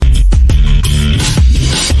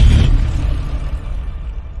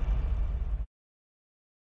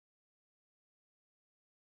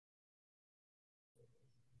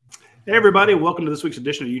Hey, everybody. Welcome to this week's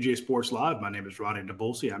edition of UGASports Live. My name is Radi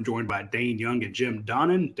Nabulsi. I'm joined by Dayne Young and Jim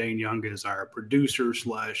Donnan. Dayne Young is our producer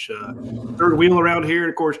slash third wheel around here. And,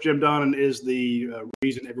 of course, Jim Donnan is the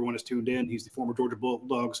reason everyone is tuned in. He's the former Georgia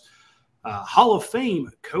Bulldogs Hall of Fame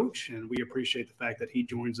coach, and we appreciate the fact that he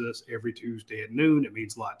joins us every Tuesday at noon. It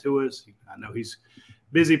means a lot to us. I know he's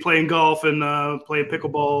busy playing golf and playing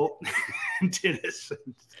pickleball and tennis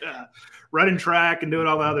and running track and doing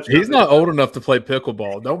all the other stuff. He's not old enough to play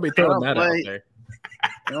pickleball. Don't be throwing that out there.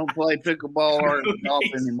 I don't play pickleball or golf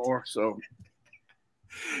anymore. So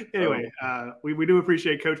anyway, we do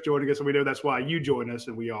appreciate Coach joining us, and we know that's why you join us,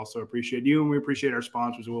 and we also appreciate you, and we appreciate our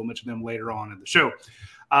sponsors. We'll mention them later on in the show.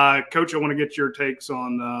 Coach, I want to get your takes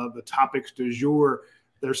on the topics du jour.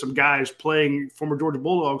 There's some guys playing, former Georgia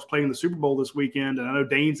Bulldogs, playing the Super Bowl this weekend, and I know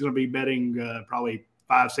Dane's going to be betting probably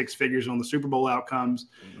 5-6 figures on the Super Bowl outcomes.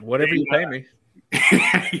 Whatever you pay me.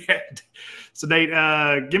 Yeah. So, Nate,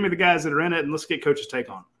 give me the guys that are in it, and let's get Coach's take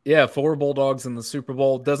on it. Yeah, 4 Bulldogs in the Super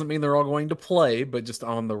Bowl. Doesn't mean they're all going to play, but just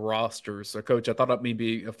on the roster. So, Coach, I thought that may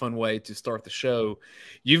be a fun way to start the show.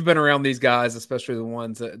 You've been around these guys, especially the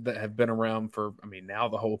ones that have been around for, now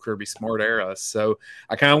the whole Kirby Smart era. So,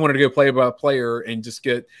 I kind of wanted to go player by player and just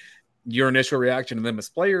get your initial reaction to them as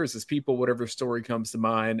players, as people, whatever story comes to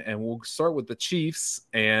mind. And we'll start with the Chiefs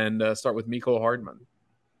and start with Mecole Hardman.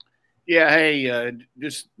 Yeah, hey,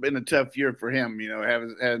 just been a tough year for him,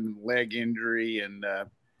 having leg injury and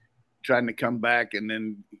trying to come back and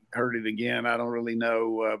then hurt it again. I don't really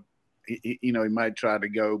know. He might try to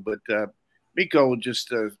go, but Mecole,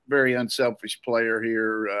 just a very unselfish player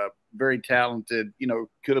here, very talented,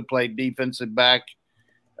 could have played defensive back.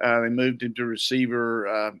 They moved him to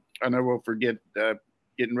receiver. I never will forget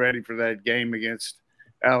getting ready for that game against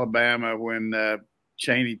Alabama when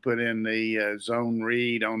Chaney put in the zone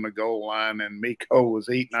read on the goal line, and Mecole was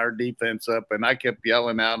eating our defense up. And I kept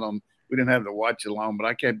yelling out on – we didn't have to watch along, but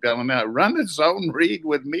I kept yelling out, run the zone read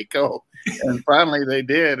with Mecole. And finally they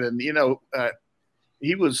did. And,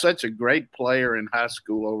 he was such a great player in high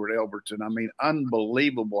school over at Elberton.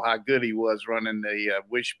 Unbelievable how good he was running the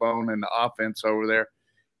wishbone and the offense over there.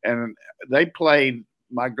 And they played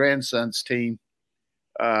my grandson's team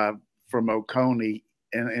from Oconee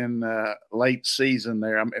in late season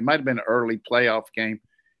there. It might have been an early playoff game.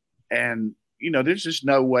 And, there's just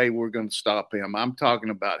no way we're going to stop him. I'm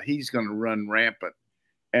talking about he's going to run rampant.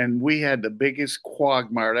 And we had the biggest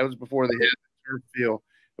quagmire. That was before they had the turf field.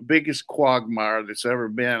 The biggest quagmire that's ever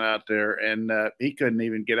been out there. And he couldn't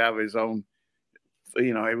even get out of his own.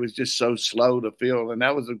 It was just so slow to field. And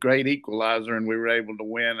that was a great equalizer, and we were able to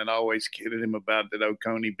win, and I always kidded him about that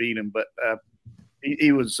Oconee beat him. But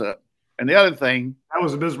he was and the other thing. That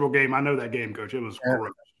was a miserable game. I know that game, Coach. It was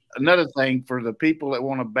horrible. Another thing for the people that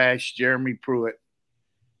want to bash Jeremy Pruitt,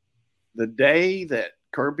 the day that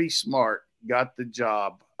Kirby Smart got the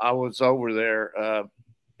job, I was over there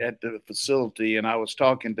at the facility, and I was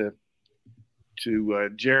talking to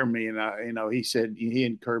Jeremy, and he said he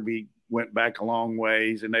and Kirby went back a long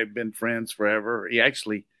ways, and they've been friends forever. He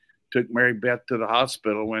actually took Mary Beth to the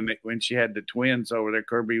hospital when she had the twins over there.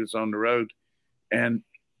 Kirby was on the road, and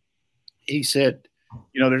he said,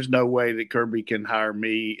 there's no way that Kirby can hire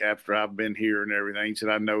me after I've been here and everything. He said,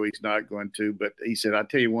 I know he's not going to, but he said, I'll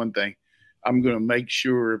tell you one thing. I'm going to make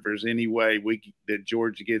sure if there's any way that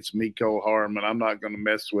Georgia gets Mecole Hardman, I'm not going to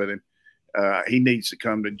mess with him. He needs to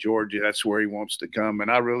come to Georgia. That's where he wants to come. And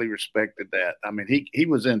I really respected that. He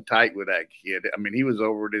was in tight with that kid. He was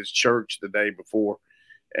over at his church the day before.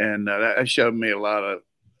 And that showed me a lot of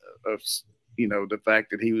the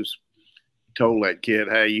fact that he was told that kid,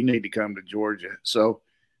 hey, you need to come to Georgia. So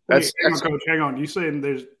that's Coach, hang on. You saying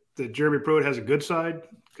that Jeremy Pruitt has a good side?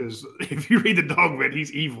 Because if you read the dog bit,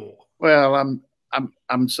 he's evil. Well,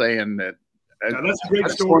 I'm saying that. That's a great story. I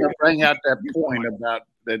just want to bring out that point about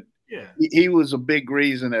that. Yeah, he was a big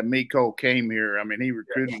reason that Mecole came here. He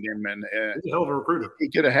recruited him, and he's a hell of a recruiter. He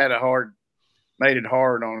could have made it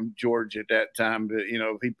hard on Georgia at that time. But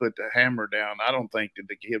if he put the hammer down, I don't think that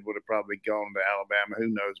the kid would have probably gone to Alabama. Who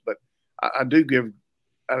knows? But I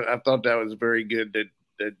thought that was very good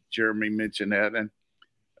that Jeremy mentioned that.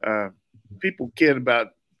 And people kid about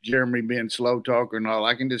Jeremy being slow talker and all.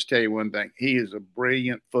 I can just tell you one thing. He is a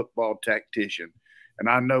brilliant football tactician. And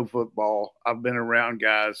I know football. I've been around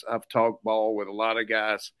guys. I've talked ball with a lot of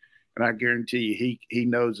guys. And I guarantee you he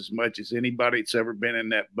knows as much as anybody that's ever been in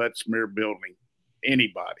that butt smear building.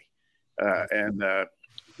 Anybody.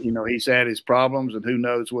 He's had his problems, and who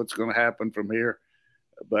knows what's going to happen from here.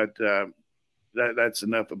 But that's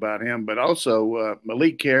enough about him. But also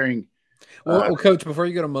Malik Herring Well, Coach, before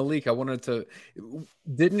you go to Malik, I wanted to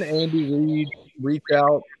 – didn't Andy Reid reach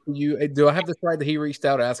out to you? Do I have this right that he reached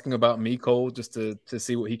out asking about Mecole just to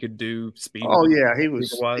see what he could do speed? Oh, yeah,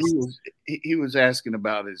 he was asking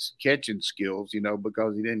about his catching skills,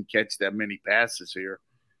 because he didn't catch that many passes here.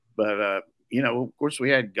 But, of course, we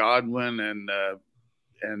had Godwin and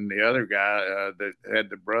the other guy that had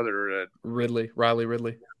the brother. Riley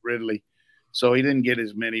Ridley. So he didn't get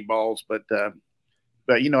as many balls. But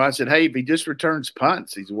I said, hey, if he just returns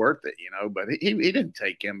punts, he's worth it, But he didn't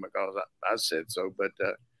take him because I said so. But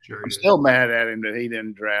I'm still mad at him that he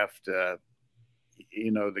didn't draft, the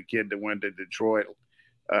kid that went to Detroit.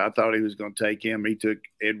 I thought he was going to take him. He took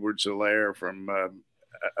Edwards-Helaire from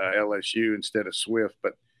LSU instead of Swift.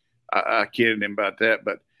 But I kidded him about that.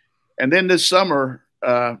 And then this summer,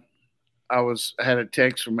 I had a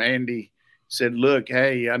text from Andy, said, look,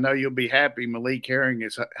 hey, I know you'll be happy. Malik Herring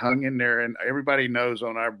is hung in there, and everybody knows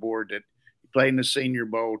on our board that he played in the Senior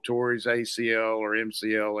Bowl, tore his ACL or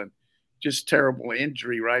MCL, and just terrible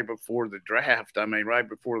injury right before the draft. I mean, right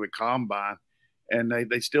before the combine. And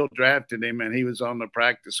they still drafted him, and he was on the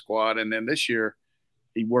practice squad. And then this year,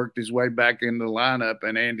 he worked his way back in the lineup,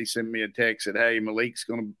 and Andy sent me a text, said, hey, Malik's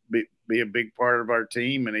going to be a big part of our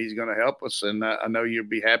team, and he's going to help us. And I know you'll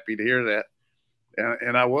be happy to hear that.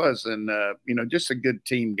 And I was, and, just a good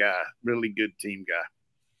team guy, really good team guy.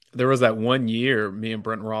 There was that one year me and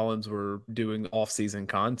Brent Rollins were doing off-season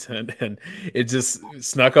content, and it just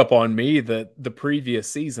snuck up on me that the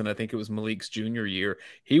previous season, I think it was Malik's junior year,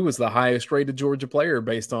 he was the highest-rated Georgia player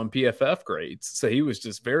based on PFF grades. So he was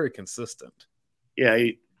just very consistent. Yeah,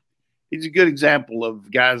 he's a good example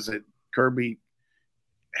of guys that Kirby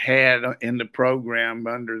had in the program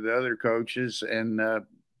under the other coaches and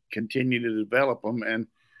continue to develop them. And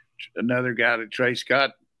another guy that Trey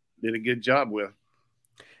Scott did a good job with.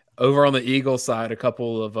 Over on the Eagles side, a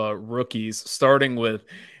couple of rookies, starting with,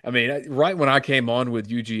 right when I came on with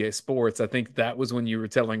UGASports, I think that was when you were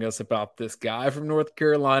telling us about this guy from North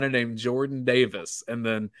Carolina named Jordan Davis. And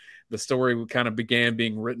then the story kind of began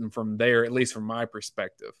being written from there, at least from my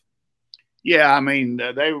perspective. Yeah,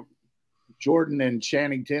 Jordan and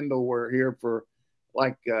Channing Tindall were here for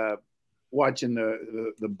watching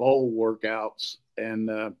the bowl workouts,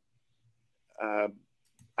 and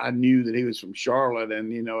I knew that he was from Charlotte.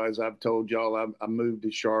 And as I've told y'all, I moved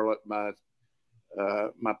to Charlotte. My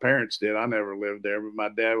parents did. I never lived there, but my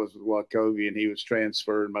dad was with Wachovia, and he was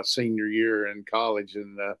transferred my senior year in college.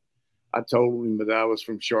 And I told him that I was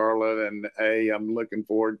from Charlotte, and hey, I'm looking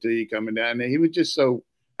forward to you coming down. And he was just so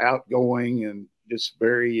outgoing and just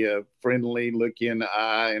very friendly, look you in the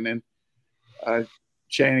eye. And then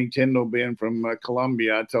Channing Tindall being from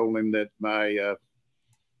Columbia, I told him that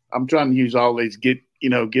I'm trying to use all these get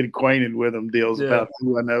acquainted with them deals about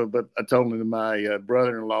who I know. But I told him that my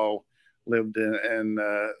brother-in-law lived in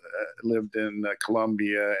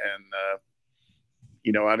Columbia, and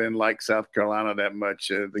I didn't like South Carolina that much,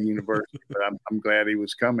 the university, but I'm glad he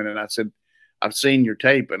was coming. And I said, I've seen your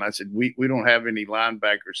tape, and I said, we don't have any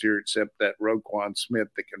linebackers here except that Roquan Smith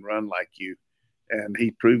that can run like you. And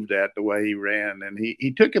he proved that the way he ran. And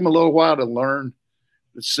he took him a little while to learn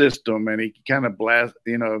the system, and he kind of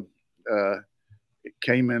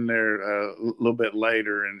came in there a little bit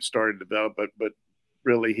later and started to develop it. But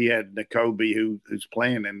really, he had Nakobe who's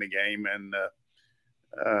playing in the game,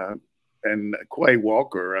 and Quay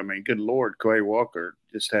Walker. Good Lord, Quay Walker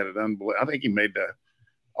just had an unbelievable. I think he made the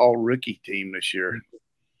all-rookie team this year.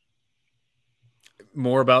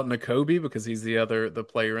 More about Nakobe because he's the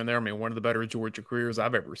player in there. One of the better Georgia careers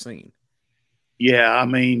I've ever seen. Yeah,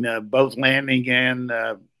 both Lanning and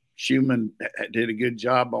Schumann did a good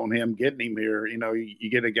job on him getting him here. You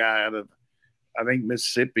get a guy out of, I think,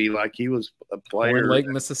 Mississippi, like he was a player. Horn Lake,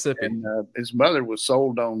 Mississippi. And his mother was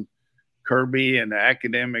sold on Kirby and the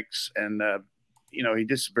academics, and he's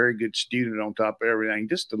just a very good student on top of everything.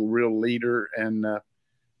 Just a real leader, and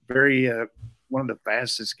very one of the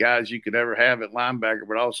fastest guys you could ever have at linebacker,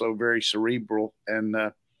 but also very cerebral. And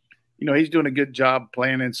he's doing a good job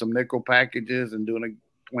playing in some nickel packages and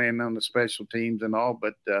playing on the special teams and all.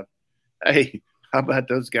 But hey, how about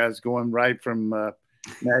those guys going right from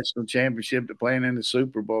national championship to playing in the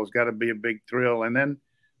Super Bowl? It's got to be a big thrill. And then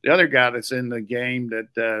the other guy that's in the game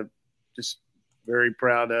that just very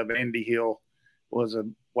proud of, Andy Hill, was a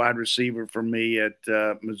wide receiver for me at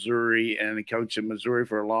Missouri, and he coached at Missouri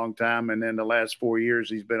for a long time. And then the last 4 years,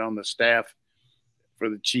 he's been on the staff for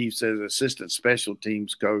the Chiefs as assistant special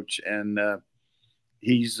teams coach. And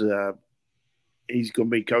he's going to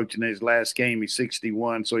be coaching his last game. He's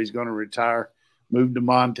 61, so he's going to retire, move to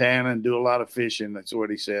Montana, and do a lot of fishing. That's what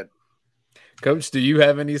he said. Coach, do you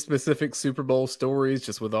have any specific Super Bowl stories?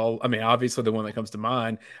 Just with all, I mean, obviously the one that comes to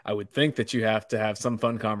mind, I would think that you have to have some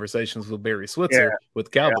fun conversations with Barry Switzer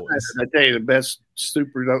with Cowboys. I tell you, the best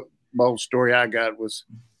Super Bowl story I got was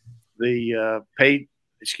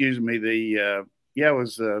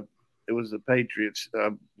it was the Patriots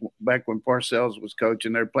back when Parcells was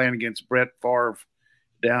coaching. They're playing against Brett Favre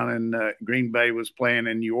down in Green Bay, was playing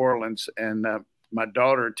in New Orleans, and my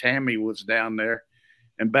daughter Tammy was down there.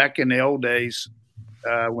 And back in the old days,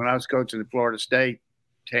 when I was coaching at Florida State,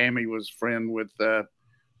 Tammy was friend with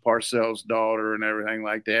Parcells' daughter and everything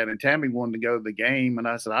like that. And Tammy wanted to go to the game, and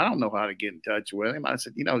I said, I don't know how to get in touch with him. I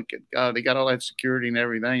said, they got all that security and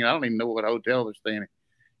everything. I don't even know what hotel they're staying in.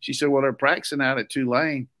 She said, well, they're practicing out at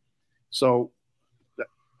Tulane. So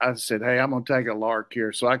I said, hey, I'm going to take a lark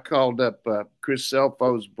here. So I called up Chris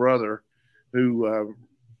Selfo's brother, who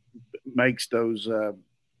makes those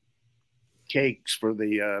cakes for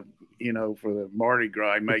the for the Mardi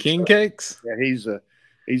Gras. King cakes. Yeah, he's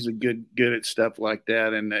a good at stuff like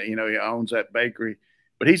that, and he owns that bakery.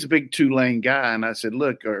 But he's a big Tulane guy, and I said,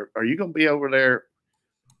 look, are you going to be over there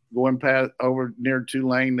going past over near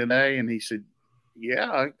Tulane today? And he said,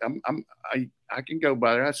 yeah, I can go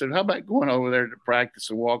by there. I said, how about going over there to practice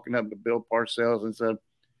and walking up to Bill Parcells and said,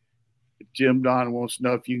 Jim Donnan wants to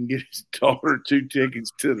know if you can get his daughter 2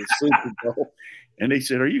 tickets to the Super Bowl. And he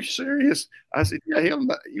said, are you serious? I said, yeah,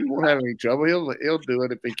 you won't have any trouble. He'll do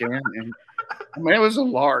it if he can. And I mean, it was a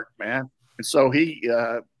lark, man. And so he,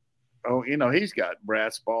 he's got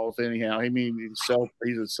brass balls anyhow. I mean, he's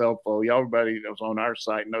a cell phone. Everybody that was on our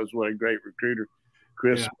site knows what a great recruiter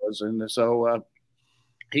Chris was. And so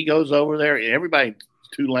he goes over there. Everybody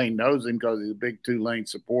Tulane knows him because he's a big Tulane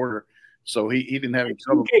supporter. So he didn't have any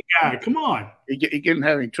trouble. Guy, come on. He didn't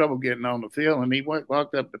have any trouble getting on the field. And he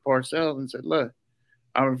walked up to Parcells and said, look,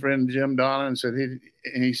 I'm a friend of Jim Donnan, and said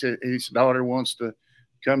he said his daughter wants to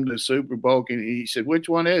come to the Super Bowl. And he said, which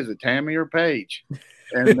one is it, Tammy or Paige?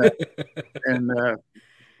 And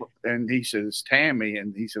and he said, it's Tammy.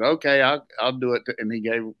 And he said, okay, I'll do it. And he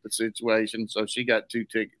gave the situation. So she got 2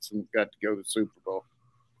 tickets and got to go to the Super Bowl.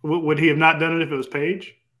 Would he have not done it if it was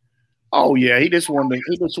Paige? Oh yeah, he just wanted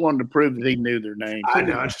to prove that he knew their names. I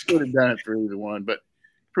know. I just could have done it for either one, but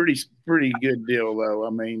pretty good deal though. I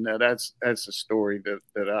mean, that's a story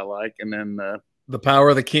that I like. And then the power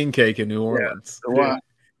of the king cake in New Orleans. Yeah,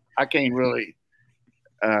 I can't really.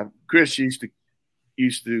 Chris used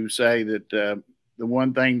to say that the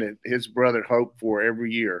one thing that his brother hoped for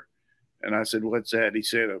every year, and I said, "What's that?" He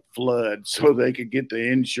said, "A flood, so they could get the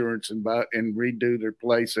insurance and redo their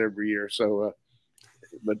place every year." So.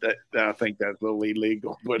 But I think that's a little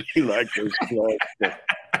illegal. But he liked those floods.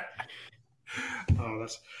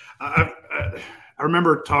 I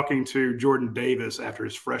remember talking to Jordan Davis after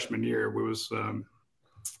his freshman year. We was in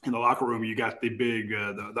the locker room. You got the big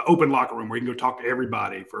the open locker room where you can go talk to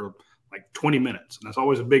everybody for like 20 minutes, and that's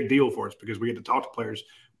always a big deal for us because we get to talk to players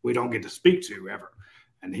we don't get to speak to ever.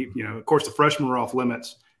 And he, of course, the freshmen were off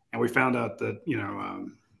limits, and we found out that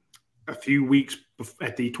a few weeks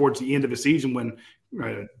towards the end of the season when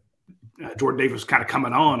Jordan Davis was kind of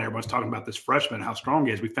coming on. Everyone's talking about this freshman, how strong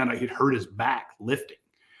he is. We found out he'd hurt his back lifting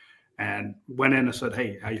and went in and said,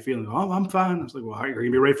 hey, how you feeling? Oh, I'm fine. I was like, well, are you going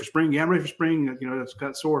to be ready for spring? Yeah, I'm ready for spring. That's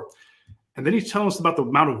got sore. And then he's telling us about the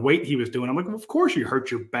amount of weight he was doing. I'm like, well, of course you hurt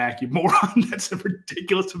your back, you moron. That's a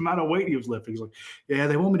ridiculous amount of weight he was lifting. He's like, yeah,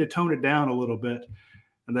 they want me to tone it down a little bit.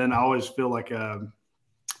 And then I always feel like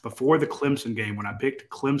before the Clemson game, when I picked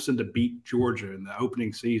Clemson to beat Georgia in the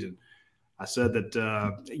opening season, I said that,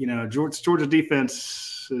 Georgia's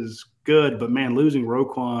defense is good, but, man, losing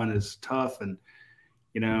Roquan is tough. And,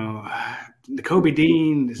 the Kobe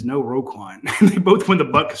Dean is no Roquan. They both win the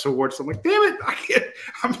Butkus Award. So I'm like, damn it,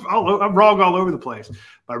 I'm wrong all over the place.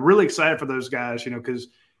 But I'm really excited for those guys, because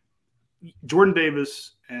Jordan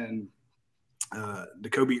Davis and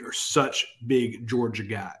Kobe are such big Georgia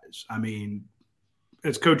guys. I mean,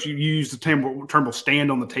 as coach, you use the term will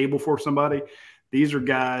stand on the table for somebody. These are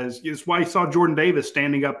guys. It's why you saw Jordan Davis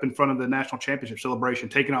standing up in front of the national championship celebration,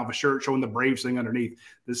 taking off a shirt, showing the Braves thing underneath.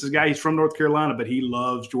 This is a guy, he's from North Carolina, but he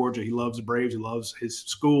loves Georgia. He loves the Braves. He loves his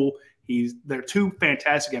school. They're 2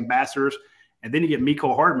 fantastic ambassadors. And then you get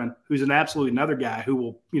Mecole Hardman, who's another guy who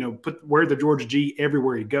will, wear the Georgia G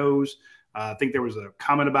everywhere he goes. I think there was a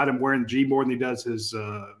comment about him wearing the G more than he does his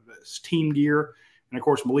team gear. And, of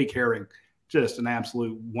course, Malik Herring, just an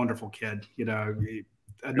absolute wonderful kid.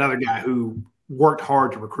 Another guy who worked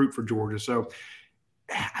hard to recruit for Georgia. So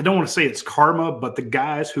I don't want to say it's karma, but the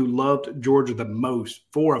guys who loved Georgia the most,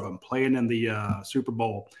 4 of them playing in the Super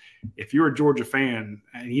Bowl, if you're a Georgia fan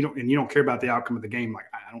and you don't care about the outcome of the game, like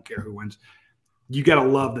I don't care who wins, you got to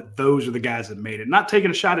love that those are the guys that made it. Not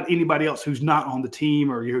taking a shot at anybody else who's not on the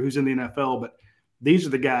team or who's in the NFL, but these are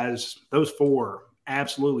the guys, those four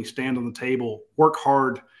absolutely stand on the table, work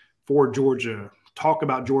hard for Georgia, talk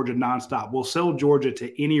about Georgia nonstop. We'll sell Georgia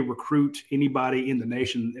to any recruit, anybody in the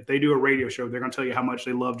nation. If they do a radio show, they're going to tell you how much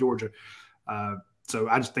they love Georgia. So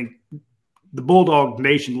I just think the Bulldog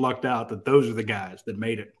Nation lucked out that those are the guys that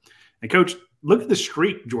made it. And, Coach, look at the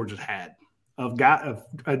streak Georgia's had of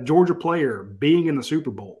a Georgia player being in the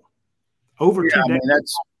Super Bowl over 2 days. I mean,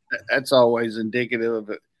 that's always indicative of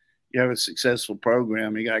it. You have a successful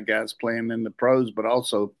program. You got guys playing in the pros, but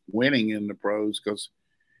also winning in the pros, because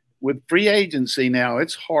with free agency now,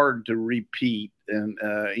 it's hard to repeat. And,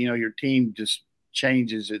 your team just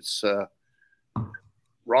changes its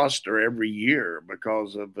roster every year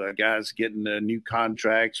because of guys getting new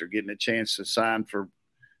contracts or getting a chance to sign for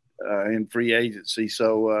in free agency.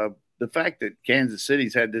 So the fact that Kansas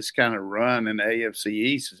City's had this kind of run in the AFC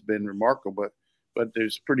East has been remarkable. But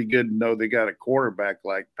there's pretty good to know they got a quarterback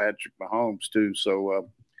like Patrick Mahomes too. So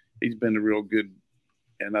he's been a real good,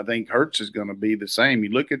 and I think Hurts is going to be the same. You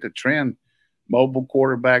look at the trend, mobile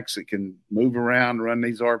quarterbacks that can move around, run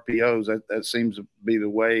these RPOs. That seems to be the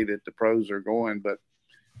way that the pros are going. But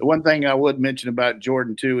the one thing I would mention about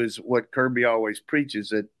Jordan too is what Kirby always preaches,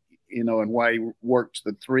 that and why he works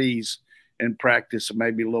the threes in practice,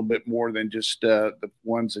 maybe a little bit more than just the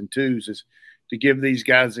ones and twos, is to give these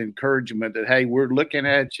guys encouragement that, hey, we're looking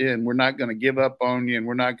at you and we're not going to give up on you, and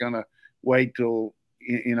we're not going to wait till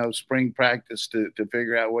spring practice to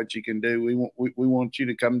figure out what you can do. We want you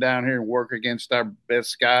to come down here and work against our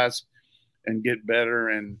best guys and get better.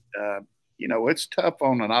 And it's tough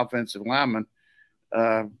on an offensive lineman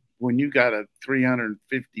when you got a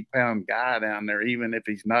 350-pound guy down there, even if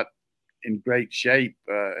he's not in great shape,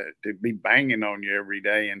 to be banging on you every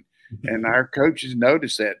day. And our coaches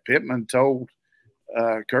noticed that. Pittman told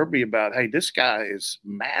Kirby about, hey, this guy is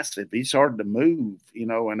massive. He's hard to move,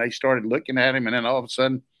 and they started looking at him, and then all of a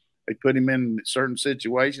sudden they put him in certain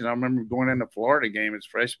situations. I remember going in the Florida game his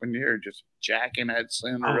freshman year, just jacking that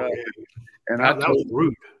center up. And that was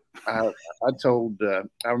rude. I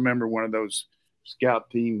remember one of those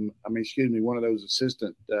one of those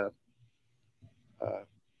assistant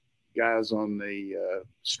guys on the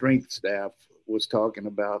strength staff was talking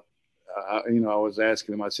about, I was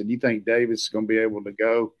asking him, I said, you think Davis is going to be able to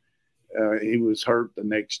go? He was hurt the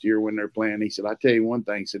next year when they're playing. He said, I tell you one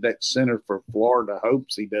thing, he said, that center for Florida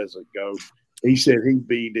hopes he doesn't go. He said he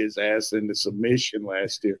beat his ass into submission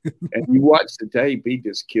last year. And you watch the tape, he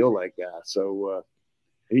just killed that guy. So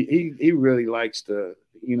he really likes to,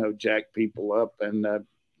 jack people up. And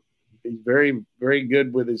he's very, very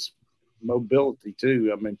good with his mobility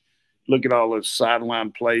too. I mean, look at all those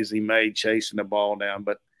sideline plays he made chasing the ball down.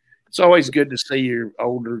 But it's always good to see your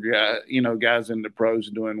older guys in the pros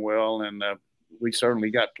doing well. And we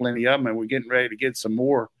certainly got plenty of them, and we're getting ready to get some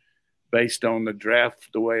more based on the draft,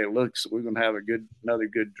 the way it looks. We're going to have another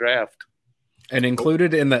good draft. And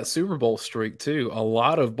included in that Super Bowl streak too, a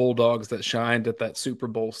lot of Bulldogs that shined at that Super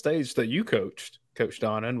Bowl stage that you coached, Coach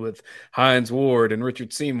Donnan, with Hines Ward and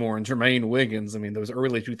Richard Seymour and Jermaine Wiggins. I mean, those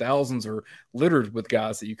early 2000s are littered with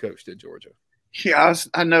guys that you coached at Georgia. Yeah,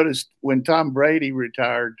 I noticed when Tom Brady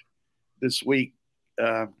retired this week,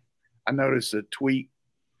 I noticed a tweet,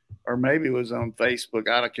 or maybe it was on Facebook.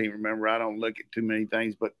 I can't remember. I don't look at too many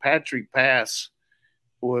things. But Patrick Pass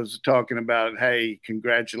was talking about, hey,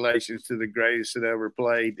 congratulations to the greatest that ever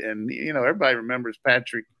played. And, everybody remembers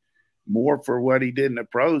Patrick more for what he did in the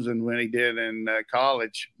pros than when he did in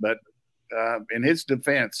college. But in his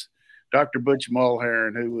defense, Dr. Butch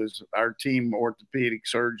Mulheron, who was our team orthopedic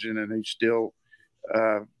surgeon and who's still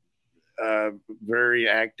very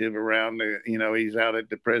active around he's out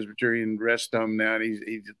at the Presbyterian Rest Home now,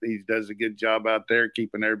 and he does a good job out there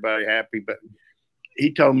keeping everybody happy. But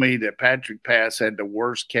he told me that Patrick Pass had the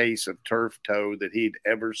worst case of turf toe that he'd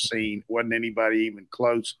ever seen. Wasn't anybody even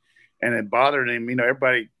close, and it bothered him.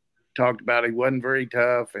 Everybody talked about he wasn't very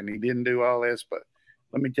tough and he didn't do all this, but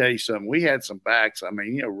let me tell you something. We had some backs. I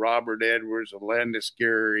mean, Robert Edwards, Alandis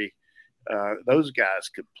Gary, those guys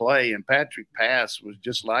could play, and Patrick Pass was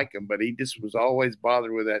just like him, but he just was always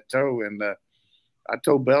bothered with that toe. And I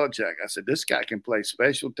told Belichick, I said, this guy can play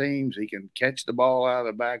special teams. He can catch the ball out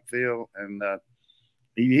of the backfield, and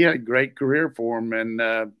he had a great career for him,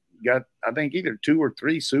 and got, I think, either 2 or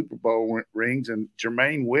 3 Super Bowl rings. And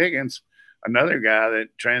Jermaine Wiggins, another guy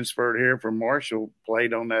that transferred here from Marshall,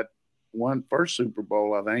 played on that first Super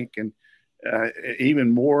Bowl, I think, and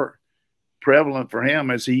even more prevalent for him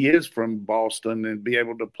as he is from Boston, and be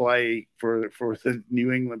able to play for the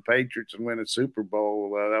New England Patriots and win a Super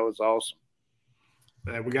Bowl. That was awesome.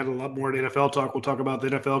 We got a lot more NFL talk. We'll talk about the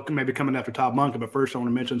NFL maybe coming after Todd Monken. But first, I want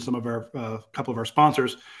to mention some of our couple of our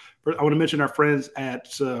sponsors. First, I want to mention our friends at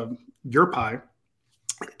Your Pie.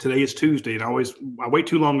 Today is Tuesday, and I wait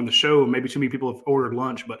too long in the show. Maybe too many people have ordered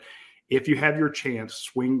lunch, but if you have your chance,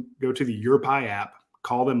 go to the Your Pie app,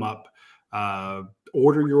 call them up,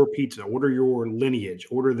 order your pizza, order your Lineage,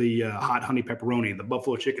 order the hot honey pepperoni, the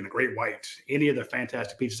buffalo chicken, the great white, any of the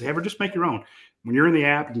fantastic pizzas they have, or just make your own. When you're in the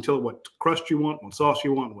app, you can tell it what crust you want, what sauce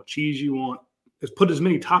you want, what cheese you want. Just put as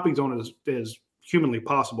many toppings on it as humanly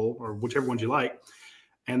possible, or whichever ones you like.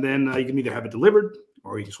 And then you can either have it delivered,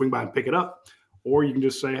 or you can swing by and pick it up, or you can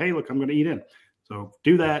just say, hey, look, I'm going to eat in. So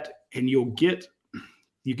do that, and you get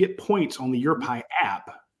points on the Your Pie app,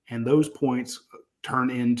 and those points turn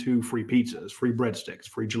into free pizzas, free breadsticks,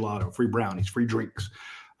 free gelato, free brownies, free drinks.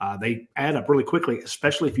 They add up really quickly,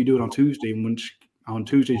 especially if you do it on Tuesday. On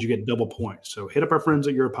Tuesdays, you get double points. So hit up our friends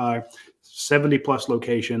at Your Pie, 70-plus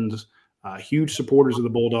locations, huge supporters of the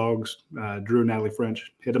Bulldogs, Drew and Natalie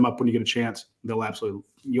French. Hit them up when you get a chance. You'll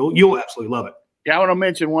absolutely love it. Yeah, I want to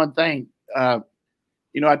mention one thing. I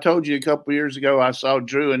told you a couple of years ago I saw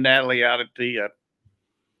Drew and Natalie out at the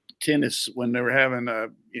tennis when they were having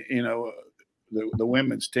the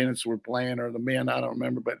women's tennis were playing, or the men, I don't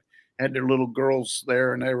remember, but had their little girls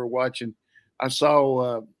there and they were watching. I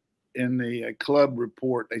saw in the club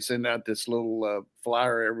report, they send out this little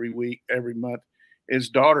flyer every month. His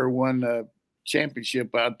daughter won a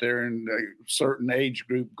championship out there in a certain age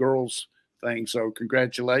group girls thing. So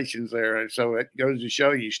congratulations there. So it goes to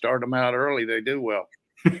show you start them out early, they do well.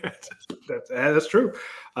 That's true.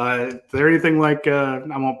 If they're anything like, I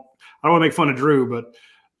don't want to make fun of Drew, but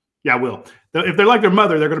yeah, I will. If they're like their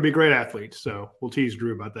mother, they're going to be great athletes. So we'll tease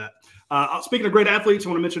Drew about that. Speaking of great athletes, I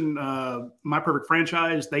want to mention My Perfect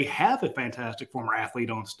Franchise. They have a fantastic former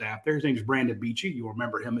athlete on staff. His name is Brandon Beachy. You'll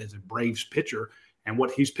remember him as a Braves pitcher. And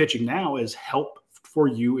what he's pitching now is help for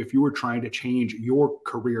you if you were trying to change your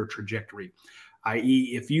career trajectory,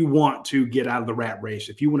 i.e., if you want to get out of the rat race,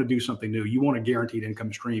 if you want to do something new, you want a guaranteed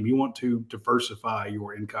income stream, you want to diversify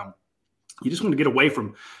your income, you just want to get away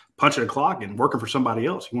from punching a clock and working for somebody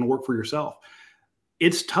else. You want to work for yourself.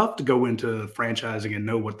 It's tough to go into franchising and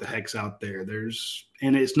know what the heck's out there.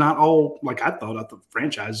 And it's not all like I thought of the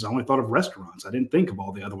franchises. I only thought of restaurants. I didn't think of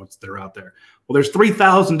all the other ones that are out there. Well, there's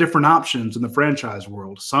 3,000 different options in the franchise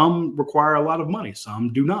world. Some require a lot of money.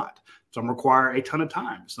 Some do not. Some require a ton of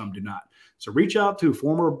time. Some do not. So reach out to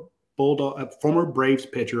former Braves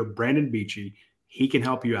pitcher, Brandon Beachy. He can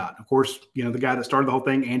help you out. Of course, the guy that started the whole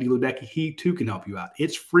thing, Andy Ludecky, he too can help you out.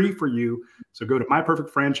 It's free for you. So go to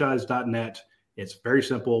myperfectfranchise.net. It's very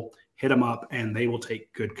simple. Hit them up, and they will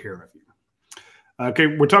take good care of you. Okay,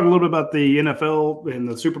 we're talking a little bit about the NFL and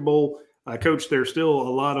the Super Bowl. Coach, there's still a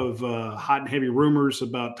lot of hot and heavy rumors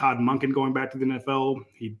about Todd Monken going back to the NFL.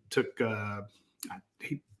 He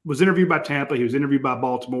was interviewed by Tampa. He was interviewed by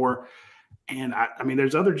Baltimore. And, I mean,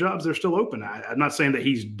 there's other jobs that are still open. I'm not saying that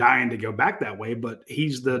he's dying to go back that way, but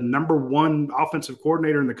he's the number one offensive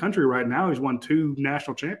coordinator in the country right now. He's won 2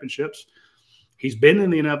 national championships. He's been in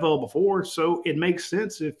the NFL before, so it makes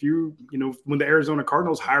sense if when the Arizona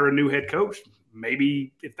Cardinals hire a new head coach,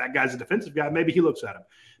 maybe if that guy's a defensive guy, maybe he looks at him.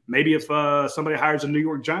 Maybe if somebody hires a New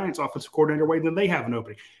York Giants offensive coordinator, then they have an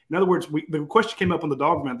opening. In other words, the question came up on the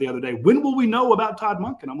Dawgs the other day, when will we know about Todd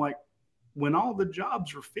Monken? I'm like, when all the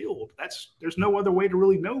jobs are filled. There's no other way to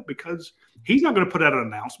really know, because he's not going to put out an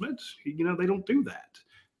announcement. They don't do that.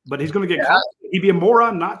 But he's going to get called. He'd be a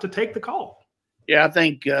moron not to take the call. Yeah, I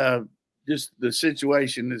think just the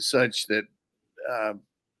situation is such that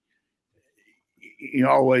you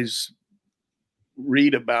always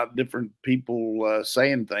read about different people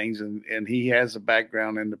saying things, and he has a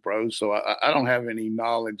background in the pros, so I don't have any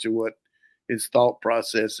knowledge of what his thought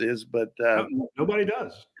process is, but nobody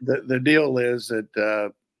does. The deal is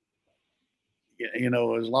that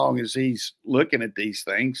as long as he's looking at these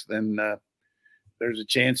things, then there's a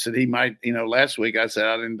chance that he might. Last week I said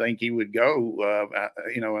I didn't think he would go.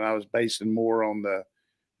 And I was basing more on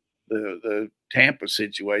the Tampa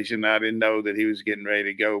situation. I didn't know that he was getting ready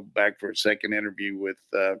to go back for a second interview with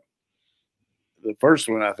the first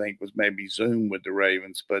one. I think was maybe Zoom with the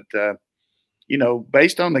Ravens, but.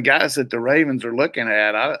 Based on the guys that the Ravens are looking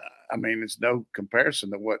at, I mean, it's no comparison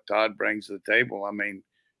to what Todd brings to the table. I mean,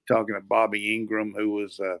 talking to Bobby Ingram, who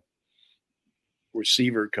was a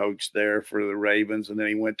receiver coach there for the Ravens, and then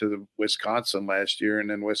he went to the Wisconsin last year, and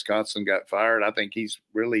then Wisconsin got fired. I think he's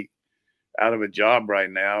really out of a job right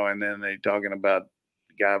now. And then they're talking about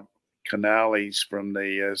the guy Canales from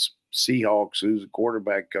the Seahawks, who's a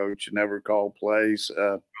quarterback coach, never called plays.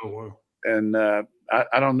 Oh, wow. And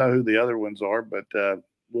I don't know who the other ones are, but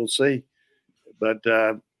we'll see. But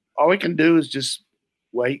all we can do is just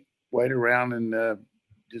wait around and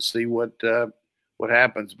just see what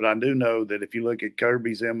happens. But I do know that if you look at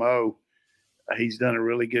Kirby's MO, he's done a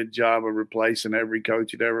really good job of replacing every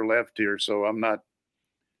coach that ever left here. So I'm not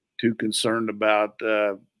too concerned about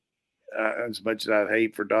as much as I'd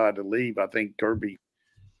hate for Dodd to leave. I think Kirby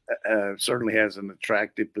certainly has an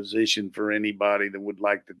attractive position for anybody that would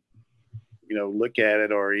like to, look at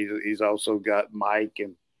it. Or he's also got Mike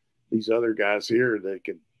and these other guys here that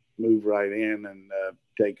could move right in and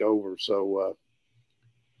take over. So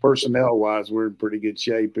personnel-wise, we're in pretty good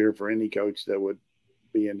shape here for any coach that would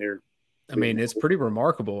be in there. I mean, it's pretty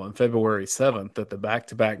remarkable on February 7th that the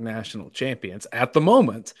back-to-back national champions at the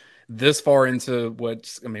moment, this far into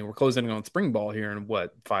we're closing on spring ball here in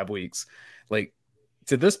 5 weeks. Like,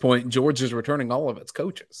 to this point, Georgia's returning all of its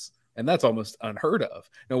coaches, and that's almost unheard of.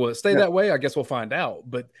 Now, will it stay that way? I guess we'll find out,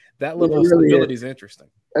 but that level of stability is interesting.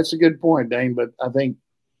 That's a good point, Dane, but I think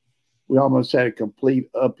we almost had a complete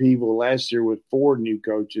upheaval last year with 4 new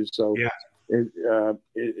coaches, so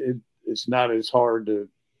it's not as hard to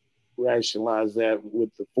rationalize that with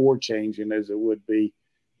the 4 changing as it would be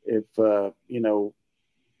if to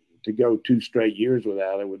go 2 straight years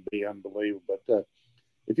without it would be unbelievable. But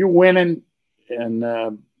if you're winning and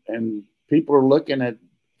people are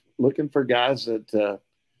looking for guys that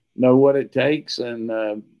know what it takes,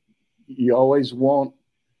 and you always want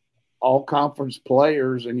all conference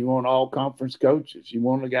players and you want all conference coaches. You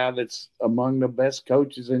want a guy that's among the best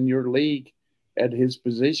coaches in your league at his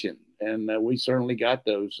position. And we certainly got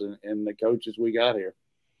those in the coaches we got here.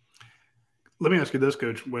 Let me ask you this,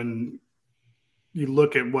 Coach. When you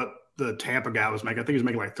look at what the Tampa guy was making, I think he was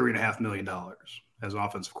making like $3.5 million as an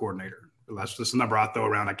offensive coordinator. That's just a number I throw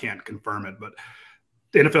around. I can't confirm it, but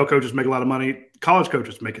the NFL coaches make a lot of money. College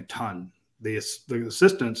coaches make a ton. The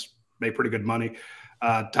assistants make pretty good money.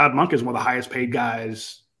 Todd Monk is one of the highest paid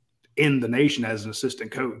guys in the nation as an assistant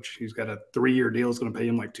coach. He's got a 3-year deal. It's going to pay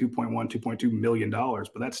him like $2.2 million,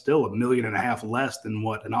 but that's still $1.5 million less than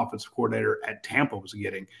what an offensive coordinator at Tampa was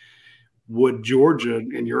getting. Would Georgia,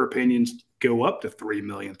 in your opinions, go up to $3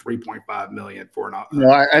 million, $3.5 million for an offensive?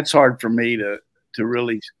 No, it's hard for me to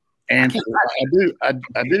really answer. I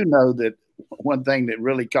do know that one thing that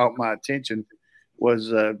really caught my attention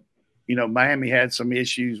was Miami had some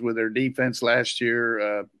issues with their defense last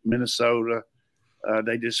year. Minnesota,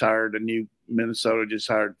 Minnesota just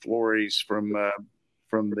hired Flores from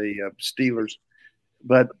the Steelers.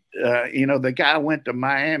 But, the guy went to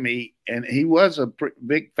Miami, and he was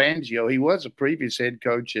Vic Fangio. He was a previous head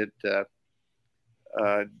coach at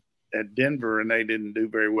Denver, and they didn't do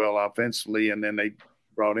very well offensively. And then they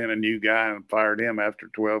brought in a new guy and fired him after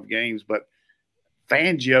 12 games. But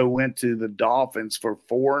Fangio went to the Dolphins for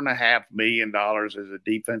 $4.5 million as a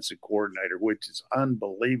defensive coordinator, which is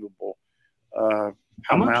unbelievable.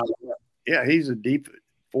 How much? Yeah, he's a deep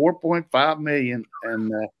 $4.5 million,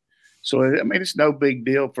 and so I mean it's no big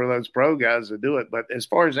deal for those pro guys to do it. But as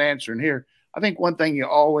far as answering here, I think one thing you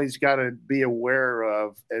always got to be aware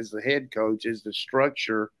of as the head coach is the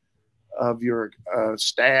structure of your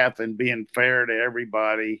staff and being fair to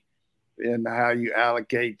everybody and how you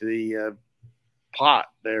allocate the pot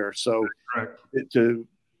there. So to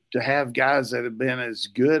have guys that have been as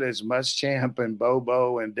good as Muschamp and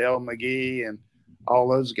Bobo and Del McGee and all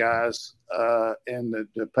those guys, and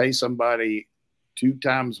to pay somebody 2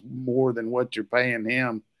 times more than what you're paying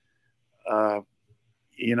him,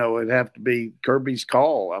 it'd have to be Kirby's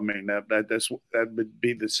call. I mean, that would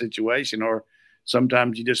be the situation. Or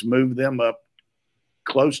sometimes you just move them up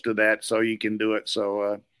close to that so you can do it.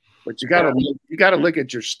 So, but you got to look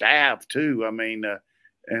at your staff too. I mean,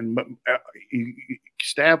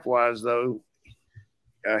 staff wise though,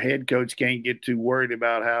 a head coach can't get too worried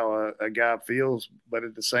about how a guy feels, but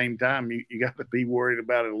at the same time, you got to be worried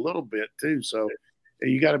about it a little bit too. So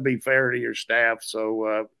you got to be fair to your staff.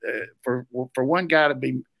 So for one guy to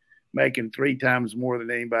be making 3 times more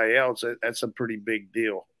than anybody else, that's a pretty big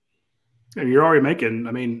deal. And you're already making,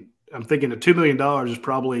 I mean, I'm thinking the $2 million is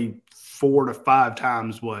probably 4 to 5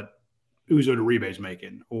 times what Uzo Uribe's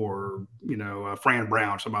making, or Fran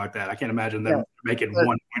Brown, something like that. I can't imagine them making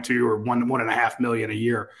 1.2 or 1.5 million a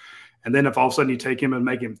year. And then if all of a sudden you take him and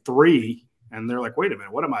make him 3, and they're like, "Wait a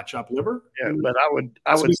minute, what am I, chopped liver?" Yeah, but I would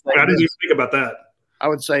say I didn't even think about that. I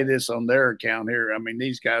would say this on their account here. I mean,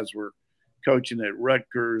 these guys were coaching at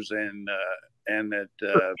Rutgers and at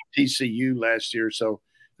TCU last year, so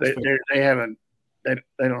they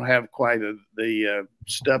don't have quite the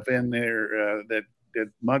stuff in there that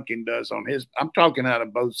Monken does on his. I'm talking out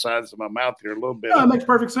of both sides of my mouth here a little bit. No, it makes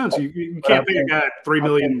perfect sense. You can't pay a guy $3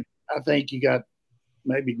 million. I think you got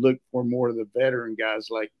maybe look for more of the veteran guys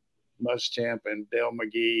like Muschamp and Dale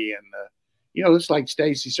McGee. And, it's like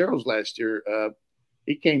Stacy Searles last year.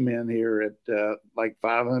 He came in here at like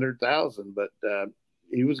 500,000, but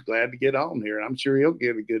he was glad to get on here. And I'm sure he'll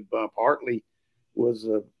get a good bump. Hartley was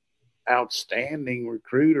a outstanding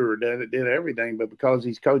recruiter, did everything, but because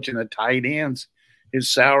he's coaching the tight ends,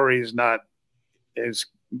 his salary is not as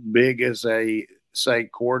big as a, say,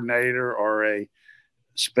 coordinator or a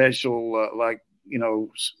special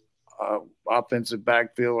offensive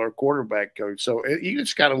backfield or quarterback coach. So you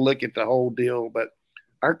just got to look at the whole deal. But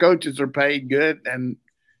our coaches are paid good,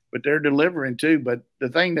 but they're delivering too. But the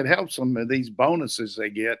thing that helps them are these bonuses they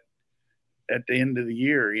get at the end of the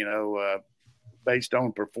year, based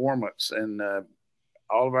on performance. And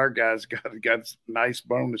all of our guys got nice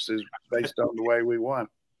bonuses based on the way we won.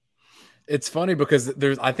 It's funny because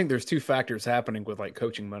I think there's two factors happening with like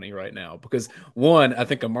coaching money right now. Because one, I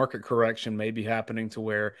think a market correction may be happening to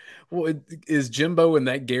where, well, is Jimbo and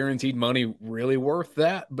that guaranteed money really worth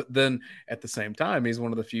that? But then at the same time, he's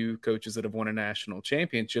one of the few coaches that have won a national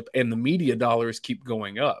championship, and the media dollars keep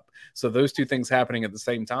going up. So those two things happening at the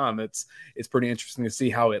same time, it's pretty interesting to see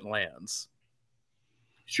how it lands.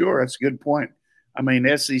 Sure, that's a good point. I mean,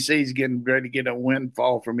 SEC is getting ready to get a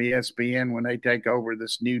windfall from ESPN when they take over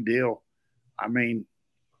this new deal. I mean,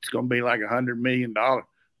 it's going to be like $100 million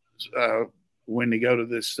when they go to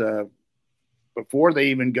this. Before they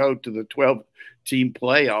even go to the 12-team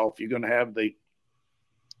playoff, you're going to have the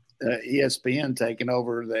ESPN taking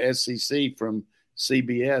over the SEC from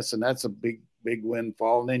CBS, and that's a big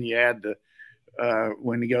windfall. And then you add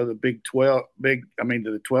when you go to the Big 12, to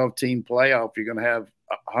the 12-team playoff, you're going to have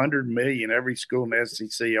 $100 million. Every school in the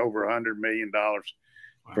SEC over $100 million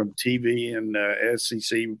from TV and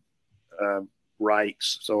SEC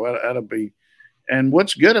rights. So that'll be, and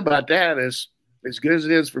what's good about that is, as good as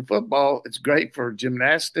it is for football, it's great for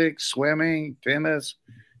gymnastics, swimming, tennis.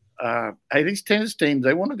 Hey, these tennis teams,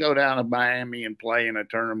 they want to go down to Miami and play in a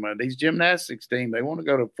tournament. These gymnastics teams, they want to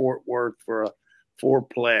go to Fort Worth for a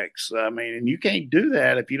fourplex. I mean, and you can't do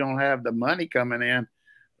that if you don't have the money coming in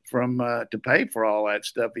from to pay for all that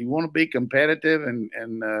stuff. You want to be competitive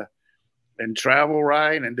and travel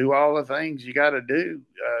right and do all the things you got to do.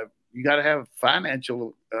 You got to have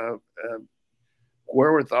financial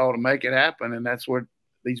wherewithal to make it happen, and that's what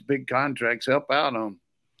these big contracts help out on.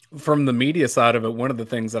 From the media side of it, one of the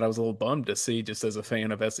things that I was a little bummed to see, just as a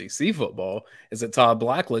fan of SEC football, is that Todd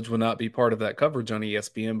Blackledge will not be part of that coverage on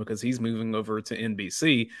ESPN because he's moving over to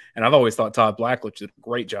NBC. And I've always thought Todd Blackledge did a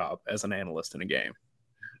great job as an analyst in a game.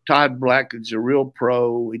 Todd Blackledge is a real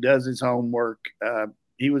pro. He does his homework.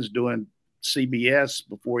 He was doing CBS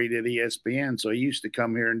before he did ESPN, so he used to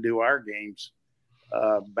come here and do our games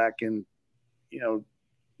back in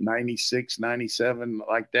 96, 97,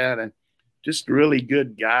 like that. And just a really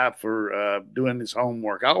good guy for doing his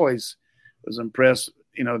homework. I always was impressed.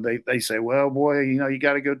 They say, well, boy, you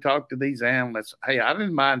got to go talk to these analysts. Hey, I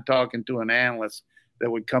didn't mind talking to an analyst that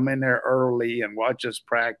would come in there early and watch us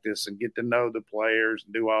practice and get to know the players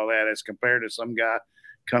and do all that, as compared to some guy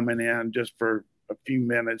coming in just for a few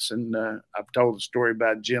minutes. And I've told a story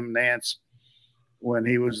about Jim Nance when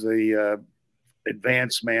he was the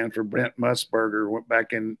advanced man for Brent Musburger, went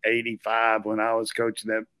back in 85 when I was coaching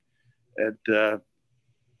at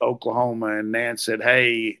Oklahoma. And Nance said,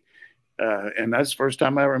 hey, and that's the first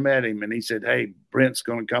time I ever met him. And he said, hey, Brent's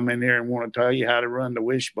going to come in here and want to tell you how to run the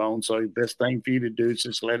wishbone. So the best thing for you to do is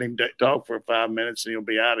just let him talk for 5 minutes and he'll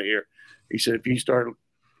be out of here. He said, if you start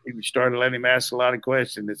letting him ask a lot of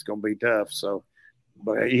questions, it's going to be tough. So,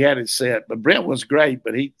 but he had it set. But Brent was great,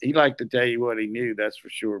 but he liked to tell you what he knew, that's for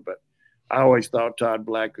sure. But I always thought Todd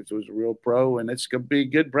Blackledge was a real pro, and it's going to be a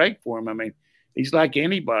good break for him. I mean, he's like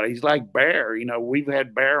anybody. He's like Bear. We've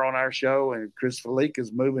had Bear on our show, and Chris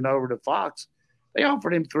Felica's moving over to Fox. They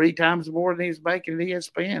offered him 3 times more than he's making at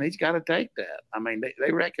ESPN. He's got to take that. I mean,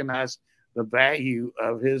 they recognize the value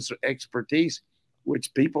of his expertise,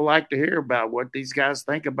 which people like to hear about, what these guys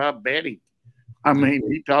think about betting. I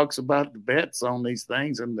mean, he talks about the bets on these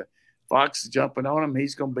things, and the Fox is jumping on him.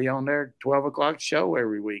 He's going to be on their 12 o'clock show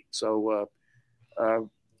every week. So,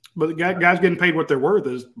 but the guys getting paid what they're worth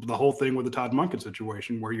is the whole thing with the Todd Monken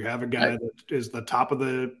situation, where you have a guy that is the top of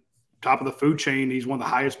the food chain. He's one of the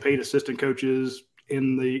highest paid assistant coaches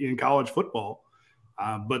in college football.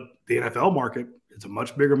 But the NFL market is a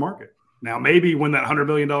much bigger market. Now, maybe when that $100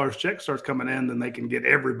 million check starts coming in, then they can get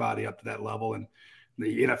everybody up to that level, and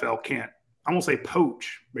the NFL can't, I won't say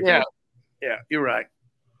poach. Yeah, you're right.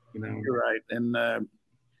 You're right. And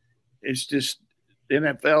it's just the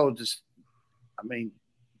NFL I mean,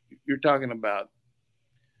 you're talking about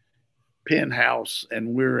penthouse and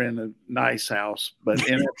we're in a nice house, but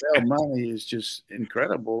NFL money is just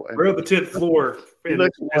incredible. And we're on the 10th floor.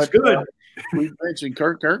 Look That's good. We mentioned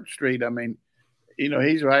Kirk Street. I mean,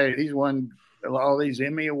 he's right. He's won all these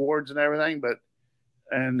Emmy awards and everything,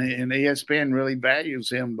 and ESPN really values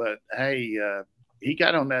him. But hey, he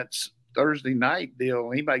got on that Thursday night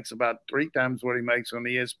deal. He makes about 3 times what he makes on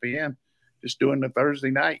ESPN just doing the Thursday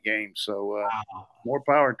night game. So more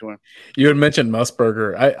power to him. You had mentioned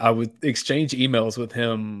Musburger. I would exchange emails with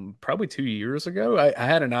him probably 2 years ago. I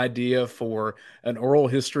had an idea for an oral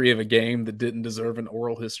history of a game that didn't deserve an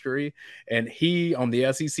oral history. And he, on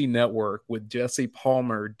the SEC network with Jesse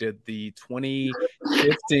Palmer, did the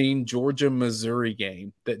 2015 Georgia-Missouri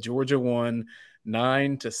game that Georgia won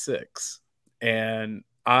 9-6. And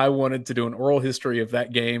I wanted to do an oral history of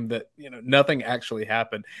that game that, nothing actually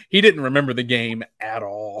happened. He didn't remember the game at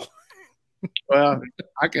all. Well,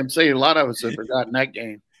 I can say a lot of us have forgotten that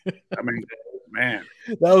game. I mean, man.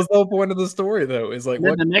 That was the whole point of the story, though. Is like,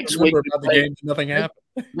 what the next week about the game, nothing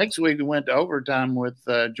happened. Next week we went to overtime with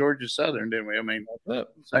Georgia Southern, didn't we? I mean,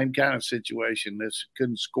 same kind of situation. This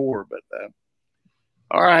couldn't score, but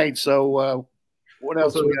all right. So what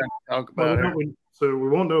else we got to talk about? So we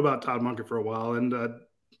won't know about Todd Monken for a while, and I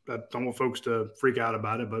don't want folks to freak out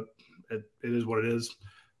about it, but it is what it is.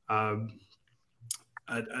 I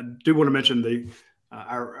do want to mention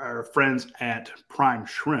our friends at Prime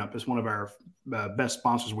Shrimp is one of our best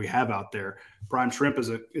sponsors we have out there. Prime Shrimp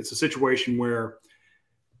it's a situation where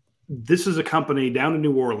this is a company down in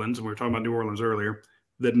New Orleans, and we were talking about New Orleans earlier,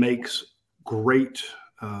 that makes great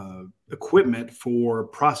equipment for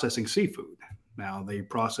processing seafood. Now they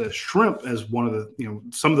process shrimp as one of the,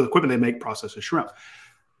 some of the equipment they make processes shrimp.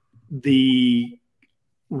 The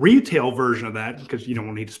retail version of that, because you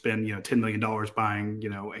don't need to spend $10 million buying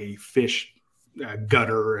a fish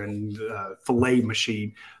gutter and fillet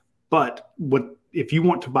machine, but if you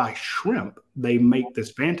want to buy shrimp, they make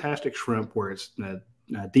this fantastic shrimp where it's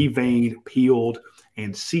deveined, peeled,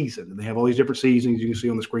 and seasoned. And they have all these different seasonings you can see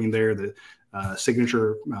on the screen there. The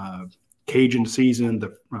signature Cajun season,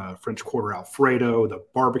 the French Quarter Alfredo, the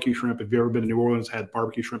barbecue shrimp. If you've ever been to New Orleans, had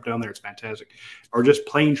barbecue shrimp down there, it's fantastic. Or just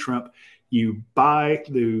plain shrimp. You buy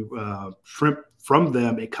the shrimp from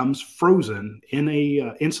them. It comes frozen in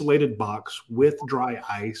a insulated box with dry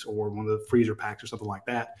ice or one of the freezer packs or something like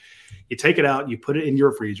that. You take it out, you put it in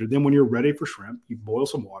your freezer. Then when you're ready for shrimp, you boil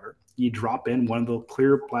some water. You drop in one of the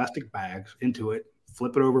clear plastic bags into it,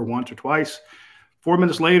 flip it over once or twice. 4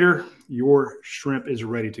 minutes later, your shrimp is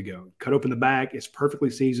ready to go. Cut open the bag. It's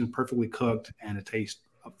perfectly seasoned, perfectly cooked, and it tastes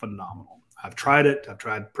phenomenal. I've tried it. I've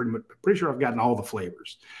tried pretty sure I've gotten all the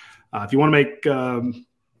flavors. If you want to make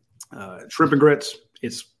shrimp and grits,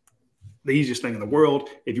 it's the easiest thing in the world.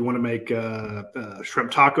 If you want to make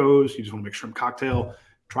shrimp tacos, you just want to make shrimp cocktail,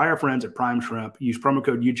 try our friends at Prime Shrimp. Use promo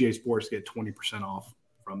code UGASports to get 20% off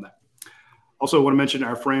from that. Also, I want to mention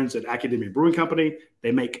our friends at Academia Brewing Company.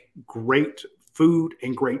 They make great food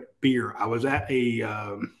and great beer. I was at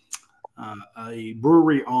a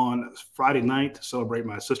brewery on Friday night to celebrate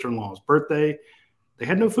my sister-in-law's birthday. They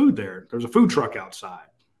had no food there. There was a food truck outside,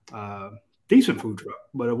 decent food truck,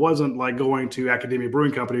 but it wasn't like going to Academia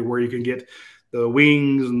Brewing Company where you can get the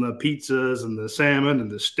wings and the pizzas and the salmon and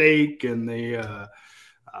the steak and the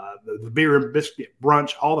beer and biscuit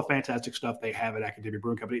brunch, all the fantastic stuff they have at Academia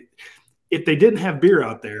Brewing Company. If they didn't have beer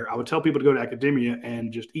out there, I would tell people to go to Academia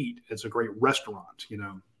and just eat. It's a great restaurant,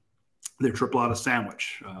 Their triple-out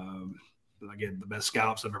sandwich. Again, the best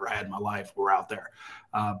scallops I've ever had in my life were out there.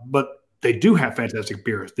 But they do have fantastic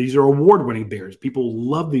beers. These are award-winning beers. People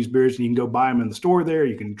love these beers, and you can go buy them in the store there.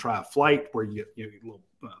 You can try a flight where you get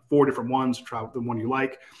 4 different ones. Try the one you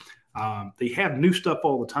like. They have new stuff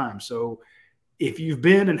all the time. So if you've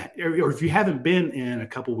been or if you haven't been in a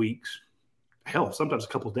couple weeks, hell, sometimes a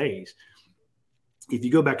couple of days, if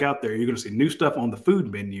you go back out there, you're going to see new stuff on the food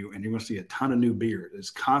menu, and you're going to see a ton of new beer. It's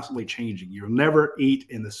constantly changing. You'll never eat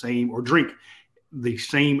in the same or drink the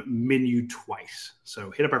same menu twice. So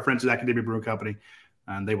hit up our friends at Academia Brewing Company,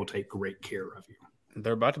 and they will take great care of you.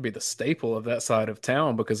 They're about to be the staple of that side of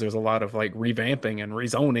town because there's a lot of like revamping and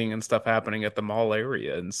rezoning and stuff happening at the mall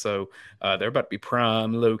area. And so they're about to be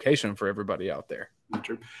prime location for everybody out there.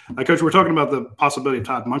 True. Coach, we're talking about the possibility of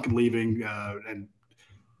Todd Monken leaving, and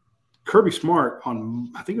Kirby Smart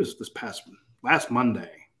on, I think it was last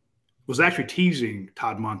Monday, was actually teasing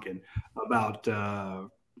Todd Monken about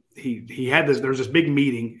he had this. There was this big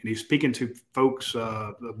meeting, and he's speaking to folks,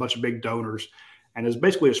 a bunch of big donors, and it's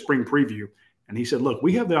basically a spring preview. And he said, "Look,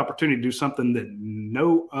 we have the opportunity to do something that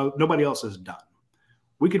nobody else has done.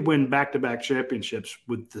 We could win back-to-back championships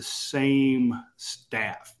with the same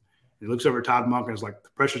staff." He looks over at Todd Monk and is like, the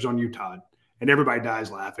pressure's on you, Todd. And everybody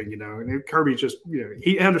dies laughing, And Kirby's just,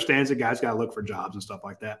 he understands that guys got to look for jobs and stuff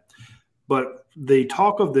like that. But the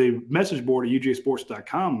talk of the message board at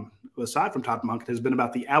UGASports.com, aside from Todd Monk, has been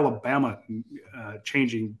about the Alabama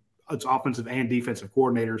changing its offensive and defensive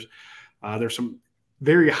coordinators. There's some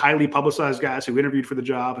very highly publicized guys who interviewed for the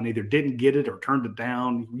job and either didn't get it or turned it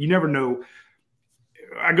down. You never know.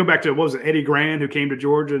 I go back to, what was it, Eddie Grand, who came to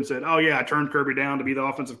Georgia and said, oh, yeah, I turned Kirby down to be the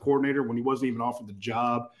offensive coordinator when he wasn't even offered the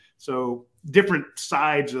job. So different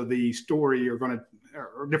sides of the story are going to –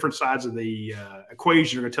 or different sides of the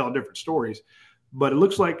equation are going to tell different stories. But it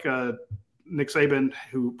looks like Nick Saban,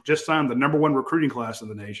 who just signed the number one recruiting class in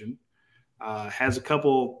the nation, has a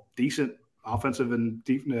couple decent offensive and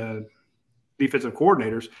defensive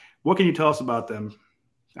coordinators. What can you tell us about them?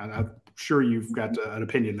 I'm sure you've got an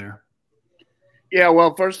opinion there. Yeah,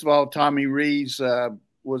 well, first of all, Tommy Rees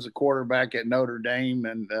was a quarterback at Notre Dame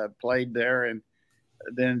and played there, and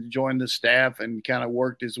then joined the staff and kind of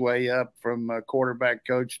worked his way up from a quarterback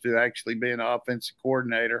coach to actually being an offensive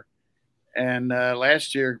coordinator. And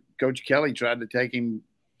last year, Coach Kelly tried to take him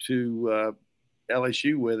to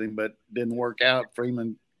LSU with him, but didn't work out.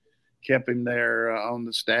 Freeman kept him there on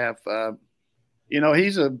the staff.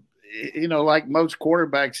 He's like most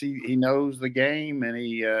quarterbacks, he knows the game, and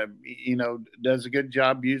he does a good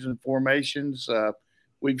job using formations.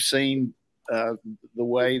 We've seen the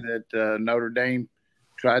way that Notre Dame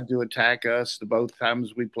tried to attack us the both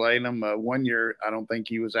times we played them. One year, I don't think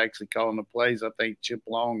he was actually calling the plays. I think Chip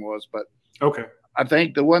Long was. But okay, I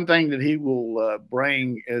think the one thing that he will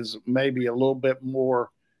bring is maybe a little bit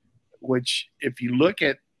more, which if you look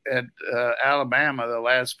at Alabama the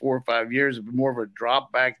last 4 or 5 years, it's been more of a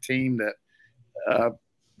drop-back team that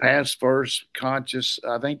pass first, conscious.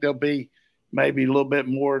 I think they'll be maybe a little bit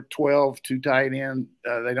more 12, 2 tight end.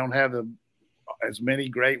 They don't have as many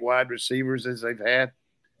great wide receivers as they've had.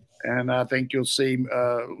 And I think you'll see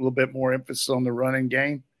a little bit more emphasis on the running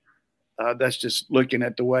game. That's just looking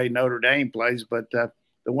at the way Notre Dame plays. But the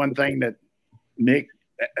one thing that Nick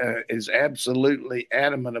is absolutely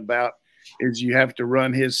adamant about is you have to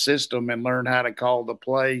run his system and learn how to call the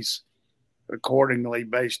plays accordingly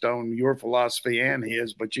based on your philosophy and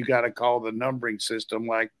his. But you got to call the numbering system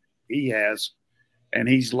like he has. And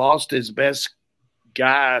he's lost his best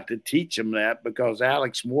guy to teach him that because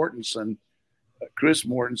Alex Mortensen, Chris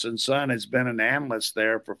Mortensen's son, has been an analyst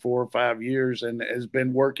there for 4 or 5 years and has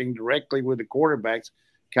been working directly with the quarterbacks,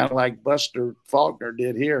 kind of like Buster Faulkner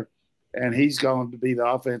did here. And he's going to be the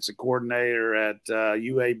offensive coordinator at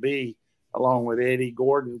UAB, along with Eddie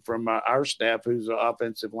Gordon from our staff, who's an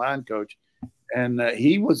offensive line coach. And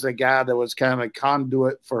he was the guy that was kind of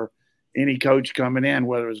conduit for any coach coming in,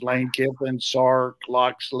 whether it was Lane Kiffin, Sark,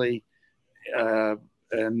 Loxley,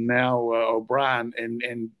 and now O'Brien,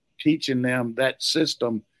 and teaching them that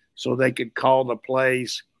system so they could call the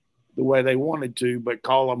plays the way they wanted to, but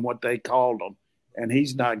call them what they called them. And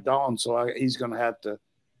he's not gone, so he's going to have to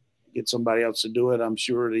get somebody else to do it. I'm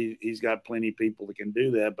sure he's got plenty of people that can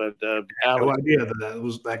do that. But Alex, no idea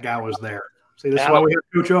that guy was there. See, this is why we have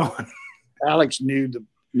Coach on. Alex knew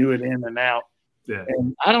it in and out. Yeah.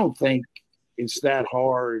 And I don't think it's that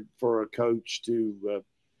hard for a coach to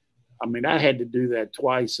I had to do that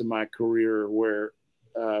twice in my career where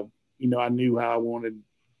I knew how I wanted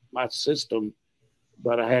my system,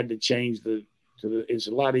 but I had to change it's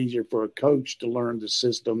a lot easier for a coach to learn the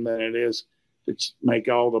system than it is to make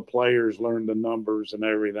all the players learn the numbers and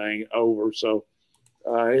everything over. So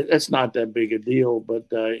it's not that big a deal, but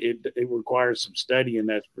it requires some studying,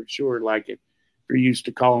 that's for sure. Like if you're used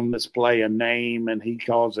to calling this play a name and he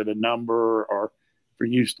calls it a number, or if you're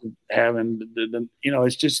used to having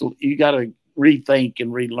it's just, you got to rethink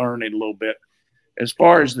and relearn it a little bit. As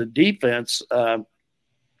far as the defense, I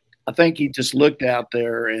think he just looked out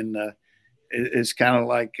there and it's kind of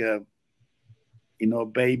like, a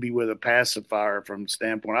baby with a pacifier from the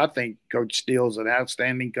standpoint. I think Coach Steele's an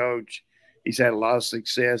outstanding coach. He's had a lot of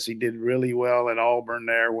success. He did really well at Auburn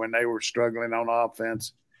there when they were struggling on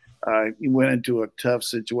offense. He went into a tough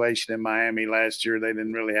situation in Miami last year. They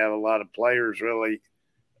didn't really have a lot of players, really.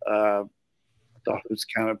 I thought it was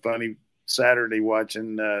kind of funny Saturday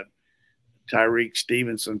watching Tyreek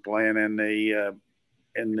Stevenson playing in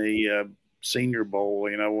the Senior Bowl,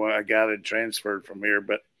 a guy that transferred from here.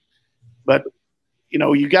 But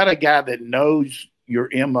you got a guy that knows your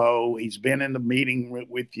MO. He's been in the meeting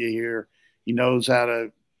with you here. He knows how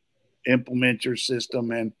to implement your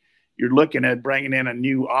system, and you're looking at bringing in a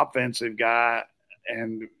new offensive guy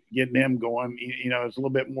and getting him going. It's a little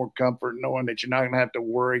bit more comfort knowing that you're not going to have to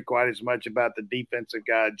worry quite as much about the defensive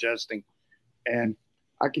guy adjusting. And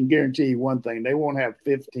I can guarantee you one thing: they won't have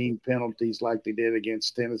 15 penalties like they did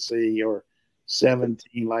against Tennessee, or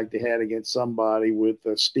 17 like they had against somebody with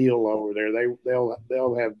a steal over there.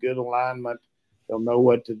 They'll have good alignment. They'll know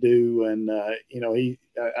what to do, and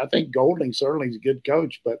I think Golding certainly is a good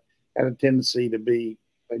coach, but had a tendency to be.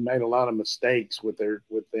 They made a lot of mistakes with them,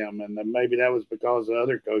 and maybe that was because of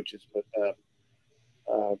other coaches. But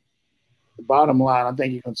the bottom line, I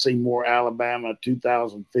think you're going to see more Alabama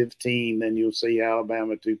 2015 than you'll see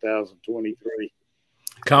Alabama 2023.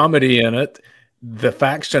 Comedy in it. The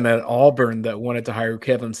faction at Auburn that wanted to hire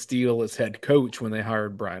Kevin Steele as head coach when they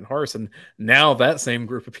hired Brian Harsin. Now that same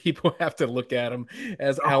group of people have to look at him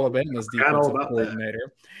as Alabama's defensive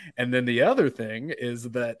coordinator. And then the other thing is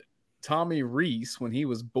that Tommy Rees, when he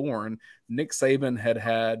was born, Nick Saban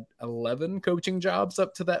had 11 coaching jobs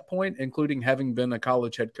up to that point, including having been a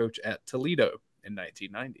college head coach at Toledo in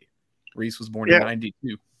 1990. Rees was born in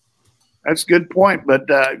 92. That's a good point. But,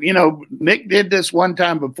 Nick did this one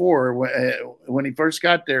time before. When he first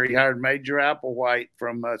got there, he hired Major Applewhite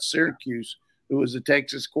from Syracuse, who was a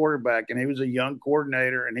Texas quarterback, and he was a young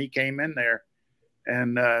coordinator, and he came in there.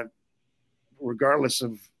 And regardless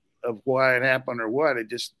of why it happened or what, it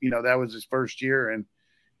just, that was his first year. And,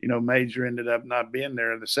 Major ended up not being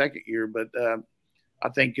there the second year. But I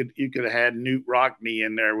think you could have had Newt Rockne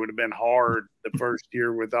in there. It would have been hard the first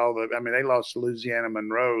year with all they lost to Louisiana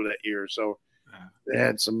Monroe that year. So they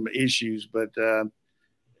had some issues, but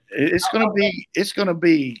it's going to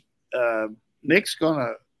be Nick's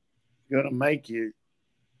going to make you,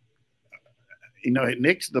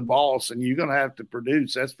 Nick's the boss and you're going to have to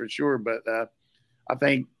produce, that's for sure. But I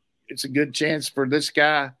think it's a good chance for this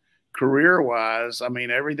guy career-wise.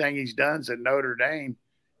 Everything he's done is at Notre Dame.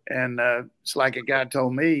 And it's like a guy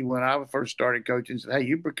told me when I first started coaching, said, hey,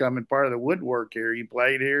 you're becoming part of the woodwork here. You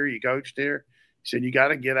played here, you coached here. He said, you got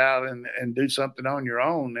to get out and do something on your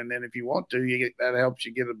own. And then if you want to, that helps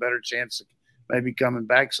you get a better chance of maybe coming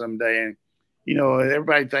back someday. And,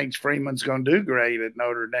 everybody thinks Freeman's going to do great at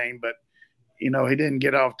Notre Dame, but, he didn't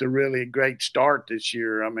get off to really a great start this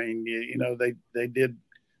year. They did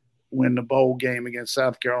win the bowl game against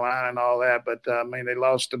South Carolina and all that. But, they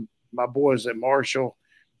lost to my boys at Marshall,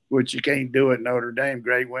 which you can't do at Notre Dame.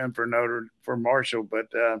 Great win for Marshall. But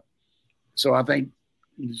so I think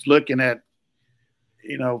he's looking at,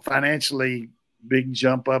 financially big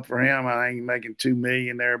jump up for him. I think he's making $2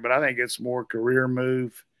 million there, but I think it's more career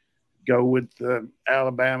move. Go with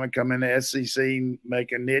Alabama, come in the SEC, and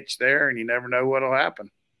make a niche there, and you never know what'll happen.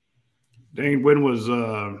 Dane, when was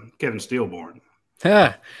Kevin Steele born?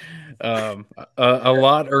 A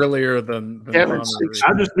lot earlier than Kevin.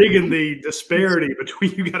 I'm just digging the disparity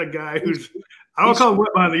between you got a guy who's I don't call him wet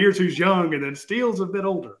behind the ears who's young, and then Steele's a bit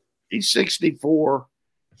older. He's 64.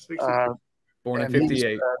 Born in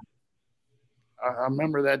 58. I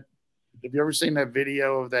remember that. Have you ever seen that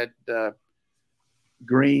video of that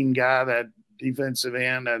green guy, that defensive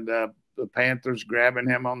end, and the Panthers grabbing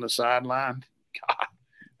him on the sideline? God,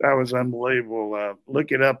 that was unbelievable.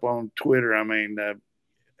 Look it up on Twitter. I'd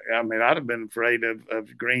have been afraid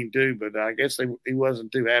of Green too, but I guess he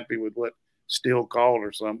wasn't too happy with what Steele called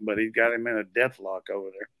or something, but he got him in a death lock over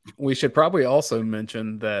there. We should probably also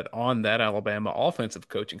mention that on that Alabama offensive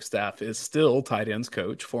coaching staff is still tight ends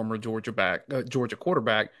coach, former Georgia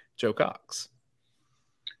quarterback Joe Cox.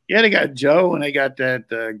 Yeah, they got Joe, and they got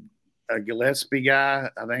that Gillespie guy,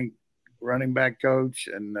 I think, running back coach,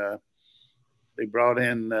 and they brought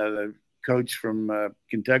in the coach from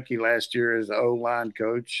Kentucky last year as the O-line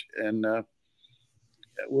coach, and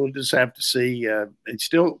we'll just have to see. It's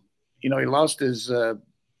still, he lost his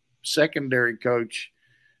secondary coach,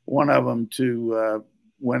 one of them, to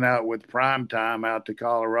went out with prime time out to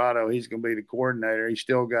Colorado. He's going to be the coordinator. He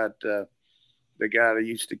still got the guy that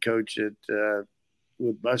used to coach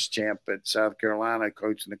with Muschamp at South Carolina,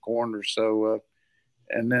 coaching the corner. So,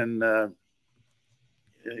 and then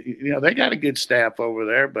they got a good staff over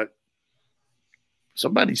there, but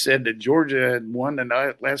somebody said that Georgia had won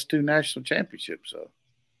the last two national championships. So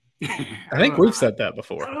I think we've said that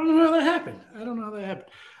before. I don't know how that happened.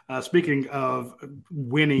 Speaking of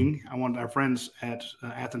winning, I want our friends at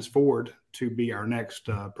Athens Ford to be our next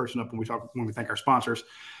person up when we thank our sponsors.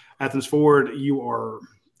 Athens Ford,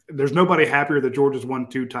 there's nobody happier that Georgia's won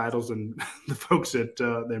 2 titles than the folks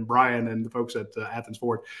than Brian and the folks at Athens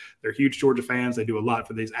Ford. They're huge Georgia fans. They do a lot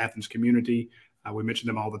for these Athens community. We mention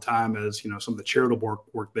them all the time as, some of the charitable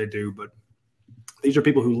work they do, but these are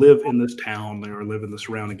people who live in this town or live in the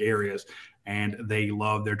surrounding areas, and they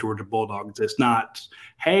love their Georgia Bulldogs. It's not,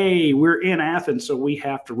 hey, we're in Athens, so we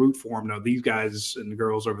have to root for them. No, these guys and the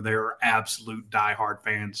girls over there are absolute diehard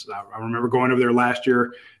fans. I remember going over there last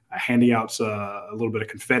year. handing out a little bit of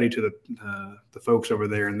confetti to the folks over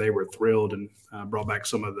there, and they were thrilled and brought back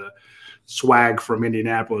some of the swag from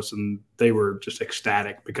Indianapolis, and they were just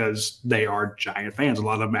ecstatic because they are Giant fans. A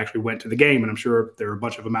lot of them actually went to the game, and I'm sure there are a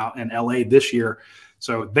bunch of them out in LA this year.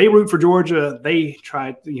 So they root for Georgia. They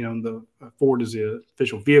tried, the Ford is the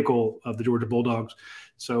official vehicle of the Georgia Bulldogs.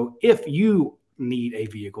 So if you need a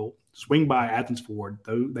vehicle, swing by Athens Ford.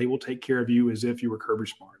 They will take care of you as if you were Kirby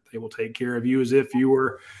Smart. They will take care of you as if you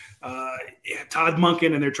were Todd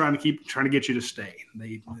Monken, and they're trying to get you to stay.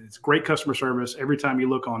 It's great customer service. Every time you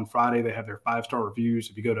look on Friday, they have their 5-star reviews.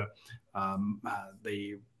 If you go to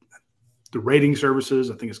the rating services,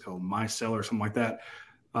 I think it's called My Seller or something like that,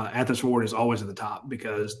 Athens Ford is always at the top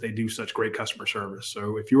because they do such great customer service.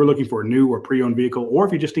 So if you are looking for a new or pre-owned vehicle, or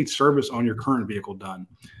if you just need service on your current vehicle done,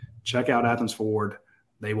 check out Athens Ford.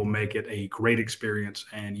 They will make it a great experience,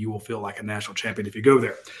 and you will feel like a national champion if you go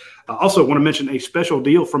there. Also, want to mention a special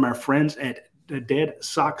deal from our friends at Dead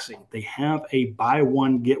Soxy. They have a buy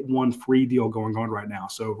one, get one free deal going on right now.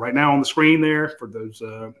 So right now on the screen there, for those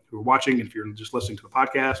who are watching, and if you're just listening to the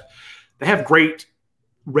podcast, they have great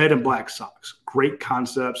red and black socks, great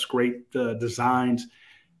concepts, great designs.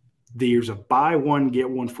 There's a buy one, get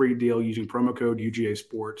one free deal using promo code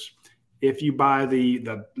UGASports. If you buy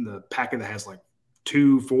the packet that has like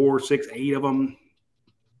 2, 4, 6, 8 of them,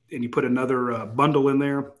 and you put another bundle in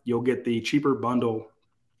there, you'll get the cheaper bundle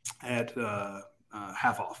at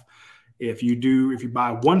half off. If you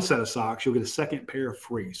buy one set of socks, you'll get a second pair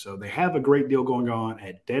free. So they have a great deal going on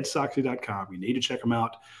at deadsoxy.com. You need to check them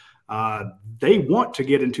out. They want to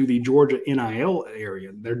get into the Georgia NIL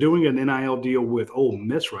area. They're doing an NIL deal with Ole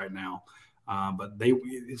Miss right now. But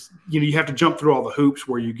you have to jump through all the hoops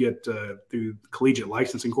where you get through Collegiate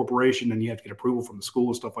Licensing Corporation, and you have to get approval from the school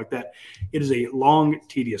and stuff like that. It is a long,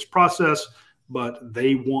 tedious process, but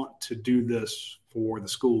they want to do this for the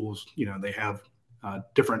schools. They have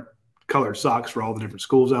different colored socks for all the different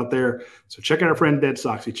schools out there. So check out our friend Dead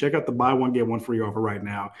Soxy. Check out the buy one, get one free offer right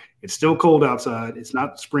now. It's still cold outside. It's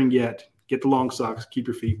not spring yet. Get the long socks, keep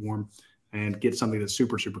your feet warm, and get something that's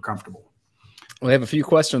super, super comfortable. We have a few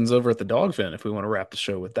questions over at the Dog Fin if we want to wrap the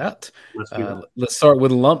show with that. Let's start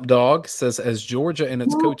with Lump Dog. Says, as Georgia and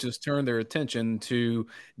its coaches turn their attention to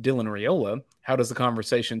Dylan Raiola, how does the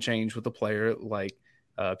conversation change with a player like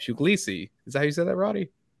Puglisi? Is that how you say that, Roddy?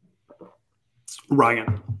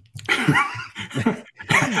 Ryan.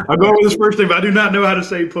 I'll go with this first name. I do not know how to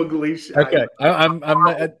say Puglisi. Okay.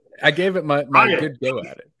 I gave it my good go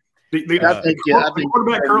at it. I think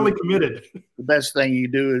quarterback currently committed. The best thing you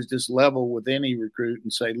do is just level with any recruit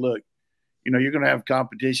and say, look, you're going to have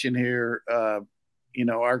competition here.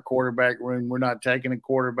 Our quarterback room, we're not taking a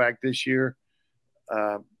quarterback this year.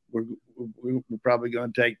 We're probably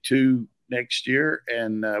going to take 2 next year,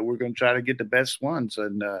 and we're going to try to get the best ones.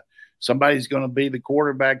 And somebody's going to be the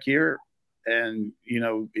quarterback here. And,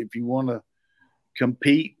 if you want to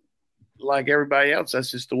compete like everybody else,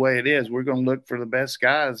 that's just the way it is. We're going to look for the best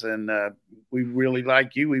guys, and we really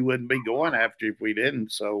like you. We wouldn't be going after you if we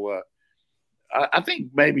didn't. So I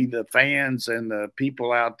think maybe the fans and the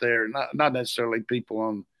people out there, not necessarily people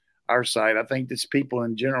on our side, I think just people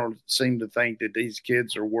in general seem to think that these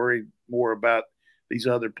kids are worried more about these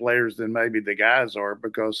other players than maybe the guys are,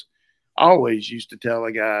 because I always used to tell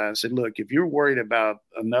a guy, I said, look, if you're worried about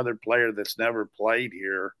another player that's never played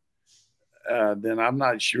here, then I'm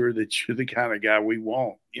not sure that you're the kind of guy we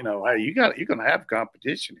want. Hey, you're going to have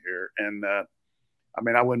competition here. And,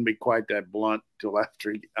 I wouldn't be quite that blunt till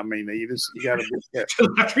after. You got to be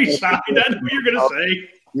after he signed. That's what you're going to say.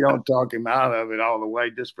 You don't talk him out of it all the way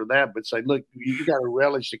just for that, but say, look, you got to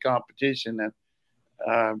relish the competition.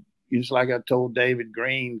 And just like I told David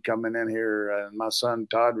Green coming in here, my son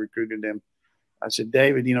Todd recruited him. I said,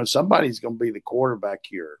 David, somebody's going to be the quarterback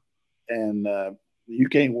here, and you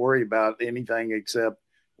can't worry about anything except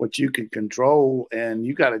what you can control, and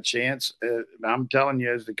you got a chance. I'm telling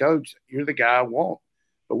you, as the coach, you're the guy I want,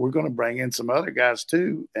 but we're going to bring in some other guys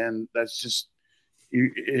too, and that's just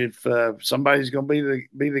if somebody's going to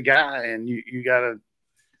be the guy, and you got to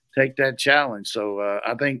take that challenge. So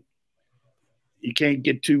I think you can't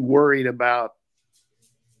get too worried about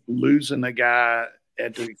losing a guy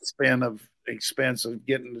at the expense of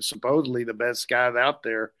getting supposedly the best guy out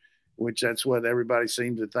there, which that's what everybody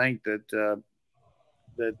seems to think, that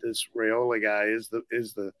this Raiola guy is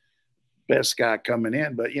the best guy coming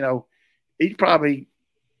in. But he's probably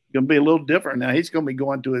going to be a little different now. He's going to be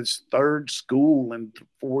going to his 3rd school in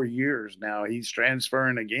 4 years now. He's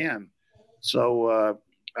transferring again, so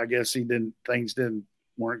I guess things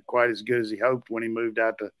weren't quite as good as he hoped when he moved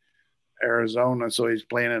out Arizona, so he's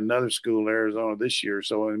playing at another school in Arizona this year.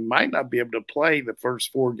 So he might not be able to play the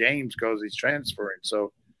first 4 games because he's transferring.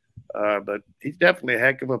 So, but he's definitely a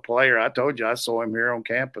heck of a player. I told you I saw him here on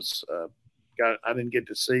campus. I didn't get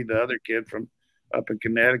to see the other kid from up in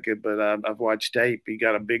Connecticut, but I've watched tape. He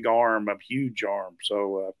got a big arm, a huge arm.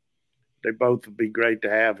 So they both would be great to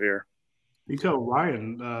have here. You tell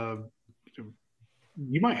Ryan,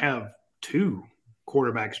 you might have 2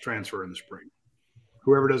 quarterbacks transfer in the spring.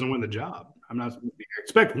 Whoever doesn't win the job. I'm not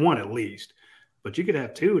expect 1 at least, but you could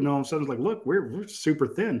have 2, and all of a sudden it's like, look, we're super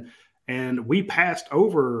thin. And we passed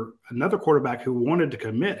over another quarterback who wanted to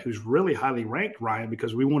commit, who's really highly ranked, Ryan,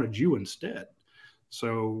 because we wanted you instead.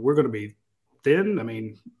 So we're going to be thin. I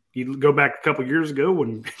mean, you go back a couple of years ago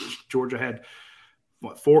when Georgia had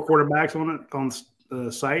 4 quarterbacks on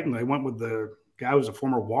the site, and they went with the guy who was a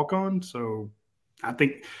former walk-on. So I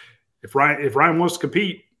think if Ryan wants to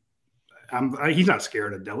compete, he's not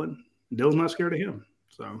scared of Dylan. Dylan's not scared of him.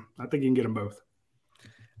 So I think you can get them both.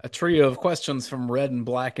 A trio of questions from Red and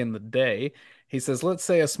Black in the Day. He says, let's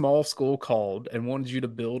say a small school called and wanted you to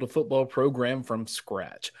build a football program from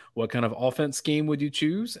scratch. What kind of offense scheme would you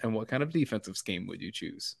choose, and what kind of defensive scheme would you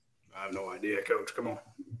choose? I have no idea, Coach. Come on.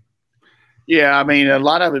 Yeah, I mean, a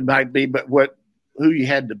lot of it might be, but who you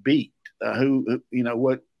had to beat,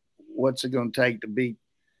 what's it going to take to beat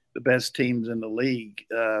the best teams in the league?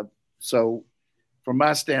 So from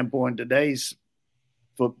my standpoint, today's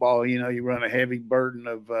football, you run a heavy burden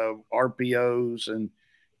of RPOs and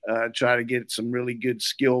try to get some really good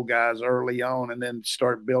skill guys early on, and then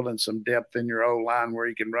start building some depth in your O-line where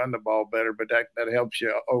you can run the ball better. But that helps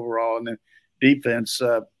you overall. And then defense,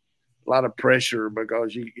 a lot of pressure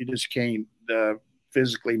because you just can't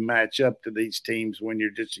physically match up to these teams when you're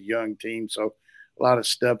just a young team. So a lot of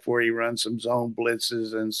stuff where you run some zone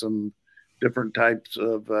blitzes and some different types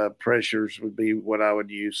of pressures would be what I would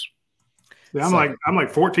use. Yeah, I'm like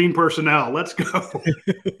 14 personnel. Let's go.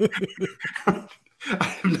 I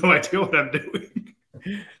have no idea what I'm doing.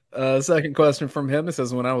 Second question from him. It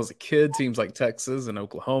says, when I was a kid, teams like Texas and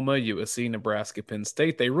Oklahoma, USC, Nebraska, Penn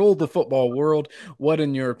State, they ruled the football world. What,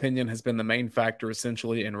 in your opinion, has been the main factor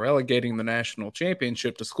essentially in relegating the national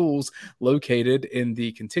championship to schools located in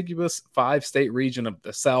the contiguous 5-state region of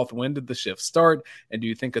the South? When did the shift start? And do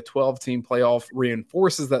you think a 12-team playoff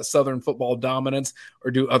reinforces that Southern football dominance,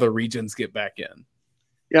 or do other regions get back in?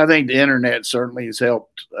 Yeah, I think the internet certainly has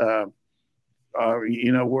helped.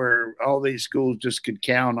 Where all these schools just could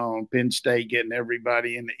count on Penn State getting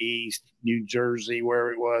everybody in the East, New Jersey,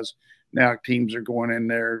 where it was. Now teams are going in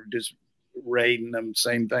there just raiding them.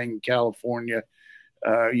 Same thing in California.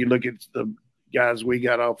 You look at the guys we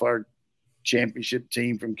got off our championship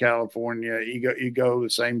team from California. You go the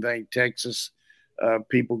same thing, Texas.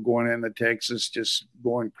 People going into Texas just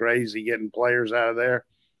going crazy, getting players out of there.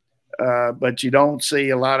 But you don't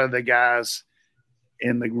see a lot of the guys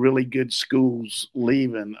in the really good schools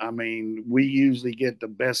leaving. I mean, we usually get the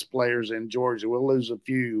best players in Georgia. We'll lose a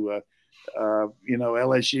few.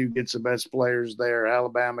 LSU gets the best players there.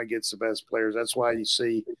 Alabama gets the best players. That's why you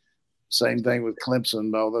see same thing with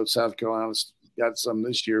Clemson, although South Carolina's got some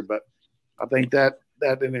this year. But I think that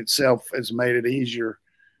in itself has made it easier.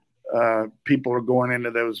 People are going into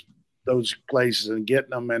those places and getting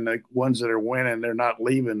them, and the ones that are winning, they're not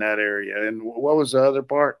leaving that area. And what was the other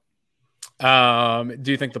part?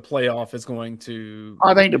 Do you think the playoff is going to?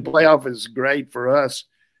 I think the playoff is great for us,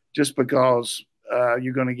 just because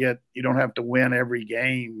you don't have to win every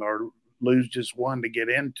game or lose just one to get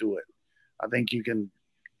into it. I think you can,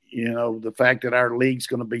 the fact that our league's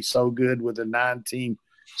going to be so good with a 9-team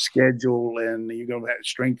schedule, and you're going to have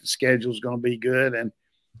strength of schedule is going to be good, and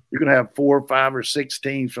you're going to have 4, 5, or 6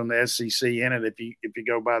 teams from the SEC in it if you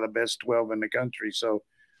go by the best 12 in the country. So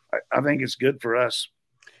I think it's good for us.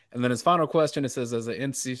 And then his final question, it says, as an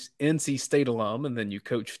NC State alum, and then you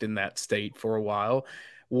coached in that state for a while,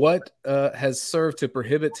 what has served to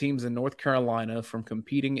prohibit teams in North Carolina from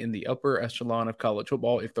competing in the upper echelon of college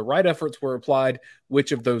football? If the right efforts were applied,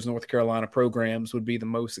 which of those North Carolina programs would be the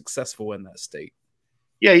most successful in that state?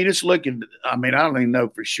 Yeah, you just look at, I don't even know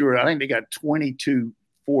for sure. I think they got 22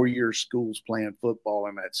 4-year schools playing football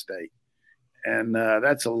in that state. And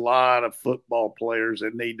that's a lot of football players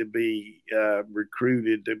that need to be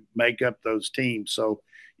recruited to make up those teams. So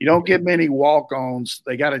you don't get many walk-ons.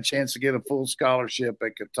 They got a chance to get a full scholarship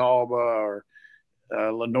at Catawba or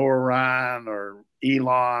Lenore Ryan or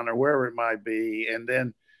Elon or wherever it might be. And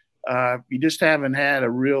then you just haven't had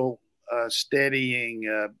a real steadying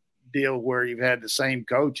deal where you've had the same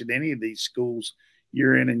coach at any of these schools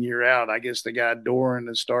year in and year out. I guess the guy Doran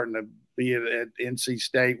is starting to be at NC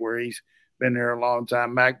State, where he's been there a long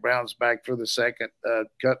time. Mac Brown's back for the second.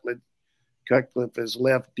 Cutlet Cutcliffe has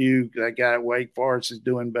left Duke. That guy at Wake Forest is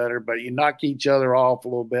doing better, but you knock each other off a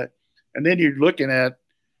little bit. And then you're looking at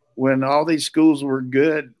when all these schools were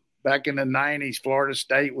good back in the 90s, Florida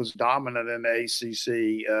State was dominant in the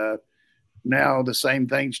ACC. Now the same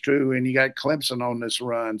thing's true, and you got Clemson on this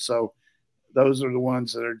run. So those are the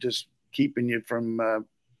ones that are just keeping you from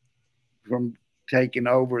taking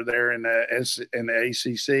over there in the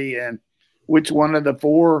ACC. And which one of the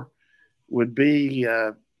four would be?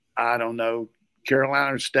 I don't know.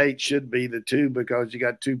 Carolina State should be the two because you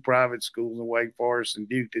got two private schools in Wake Forest and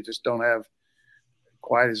Duke that just don't have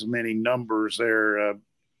quite as many numbers there.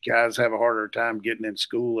 Guys have a harder time getting in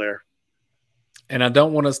school there. And I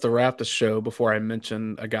don't want us to wrap the show before I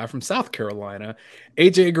mention a guy from South Carolina,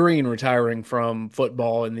 AJ Green, retiring from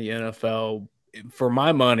football in the NFL. For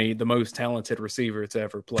my money, the most talented receiver to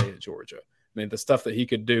ever play at Georgia. I mean, the stuff that he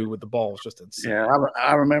could do with the ball is just insane. Yeah,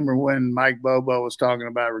 I remember when Mike Bobo was talking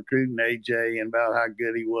about recruiting AJ and about how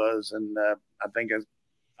good he was. And I think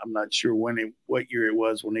I'm not sure what year it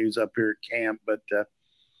was when he was up here at camp. But,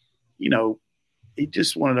 he's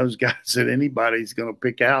just one of those guys that anybody's going to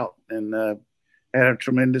pick out. And had a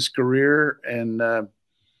tremendous career, and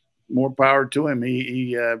more power to him.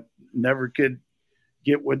 He never could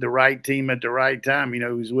get with the right team at the right time. He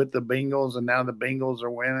was with the Bengals, and now the Bengals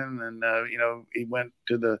are winning. And, he went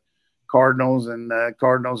to the Cardinals, and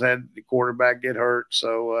Cardinals had the quarterback get hurt.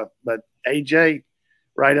 So, but AJ,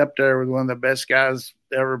 right up there with one of the best guys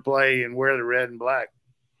to ever play and wear the red and black.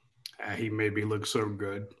 He made me look so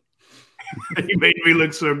good. He made me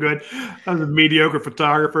look so good. I was a mediocre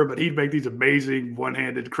photographer, but he'd make these amazing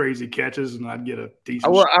one-handed crazy catches, and I'd get a decent.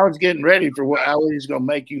 I was getting ready for how he's going to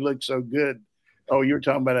make you look so good. Oh, you're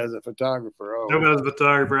talking about as a photographer. Oh, no, as a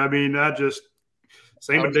photographer. I mean,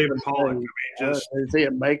 same with David Pollock. Is he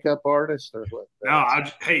a makeup artist or what? No,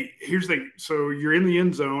 hey, here's the thing. So you're in the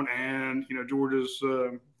end zone, and Georgia's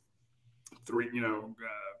about to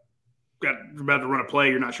run a play.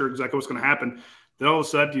 You're not sure exactly what's going to happen. Then all of a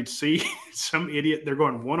sudden you'd see some idiot. They're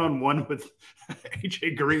going one-on-one with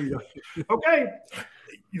AJ Green. Okay,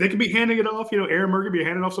 they could be handing it off. Aaron Murray could be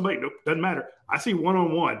handing off somebody. Nope, doesn't matter. I see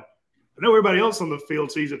one-on-one. I know everybody else on the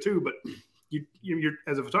field sees it too, but you're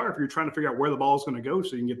as a photographer, you're trying to figure out where the ball is going to go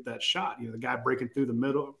so you can get that shot. The guy breaking through the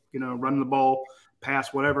middle, running the ball,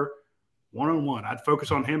 pass, whatever. One-on-one. I'd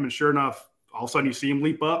focus on him, and sure enough, all of a sudden you see him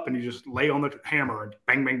leap up, and you just lay on the hammer and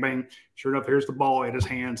bang, bang, bang. Sure enough, here's the ball in his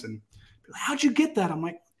hands, and how'd you get that? I'm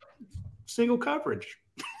like, single coverage.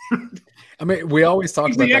 I mean, we always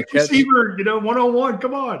talk about that catch. Receiver, 101.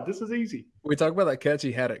 Come on, this is easy. We talk about that catch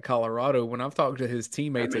he had at Colorado. When I've talked to his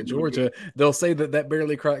teammates at Georgia, they'll say that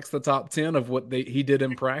barely cracks the top 10 of what he did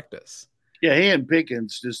in practice. Yeah, he and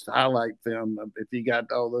Pickens just highlight film. If you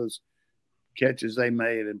got all those catches they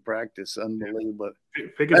made in practice, unbelievable.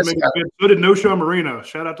 Pickens made it good. So did No-Shaw Marino.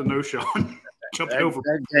 Shout out to No-Shaw.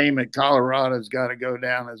 That game at Colorado's got to go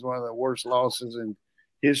down as one of the worst losses in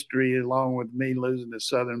history, along with me losing to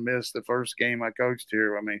Southern Miss the first game I coached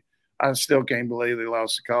here. I mean, I still can't believe they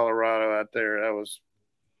lost to Colorado out there. That was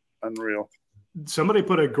unreal. Somebody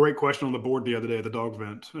put a great question on the board the other day at the Dawgs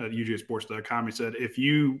event at UGASports.com. He said, if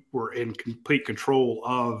you were in complete control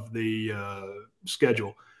of the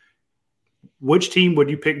schedule, which team would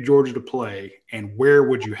you pick Georgia to play, and where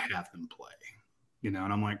would you have them play? And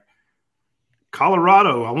I'm like,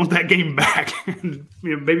 Colorado, I want that game back.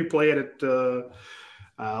 Maybe play it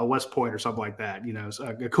at West Point or something like that. It's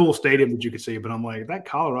a cool stadium that you could see. But I'm like, that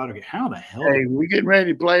Colorado game, how the hell? Hey, we getting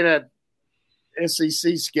ready to play that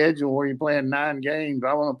SEC schedule where you're playing 9 games.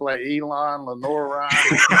 I want to play Elon, Lenore-Rhyne,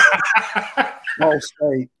 Ball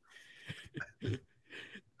State.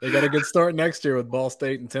 They got a good start next year with Ball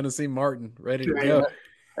State and Tennessee Martin ready to go.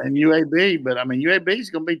 And UAB. But, UAB is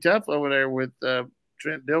going to be tough over there with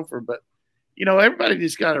Trent Dilfer. But, everybody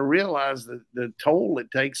just got to realize the toll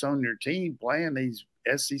it takes on your team playing these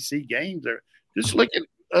SEC games. Just look at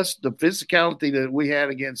us, the physicality that we had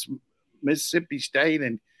against Mississippi State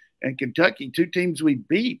and Kentucky, 2 teams we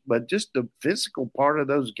beat, but just the physical part of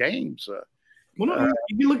those games. If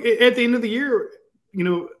you look at the end of the year,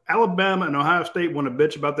 Alabama and Ohio State want to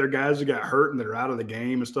bitch about their guys who got hurt and they're out of the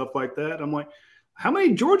game and stuff like that. I'm like, how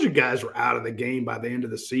many Georgia guys were out of the game by the end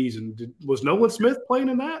of the season? Was Nolan Smith playing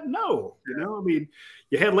in that? No. You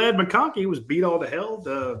had Ladd McConkey, who was beat all to hell.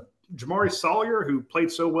 Jamari Sawyer, who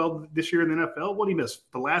played so well this year in the NFL, what did he miss?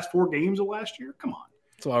 The last 4 games of last year? Come on.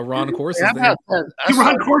 That's why Ron Corson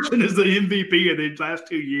Ron Corson is the MVP of the last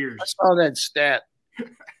 2 years. I saw that stat,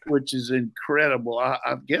 which is incredible.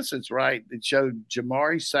 I guess it's right. It showed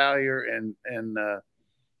Jamari Sawyer and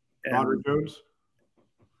Roderick Jones.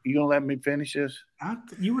 You gonna let me finish this?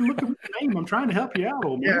 You were looking at the name. I'm trying to help you out,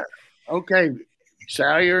 old man. Yeah, Okay,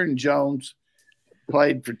 Salyer and Jones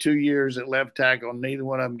played for 2 years at left tackle. Neither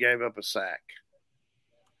one of them gave up a sack.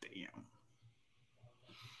 Damn.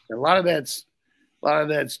 A lot of that's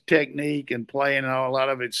technique and playing and all. A lot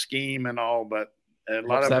of it's scheme and all, but a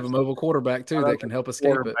lot of have a mobile quarterback too that can help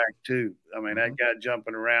escape it. Too. I mean, that guy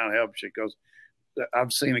jumping around helps you because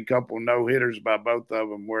I've seen a couple no hitters by both of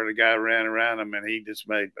them where the guy ran around him and he just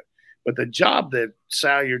made. But the job that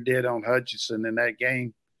Salyer did on Hutchinson in that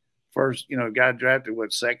game, first, guy drafted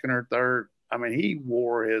second or third. I mean, he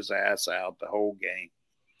wore his ass out the whole game.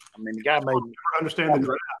 I mean, the guy made. I understand the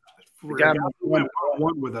draft. The guy went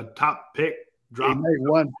one with a top pick. He made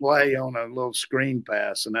one play on a little screen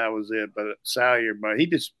pass, and that was it. But Salyer,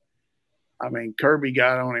 Kirby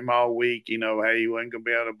got on him all week. Hey, he wasn't going to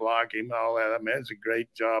be able to block him and all that. I mean, it's a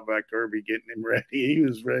great job by Kirby getting him ready. He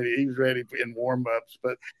was ready. He was ready in warm-ups.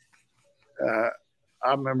 But I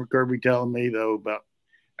remember Kirby telling me, though, about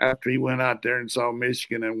after he went out there and saw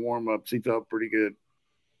Michigan in warm-ups, he felt pretty good.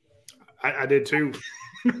 I did, too.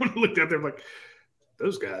 I looked out there like,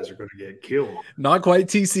 those guys are going to get killed. Not quite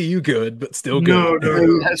TCU good, but still good.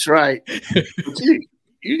 No. That's right.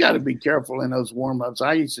 You got to be careful in those warm-ups.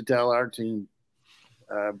 I used to tell our team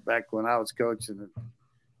back when I was coaching,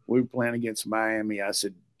 we were playing against Miami. I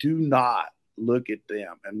said, do not look at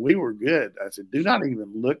them. And we were good. I said, do not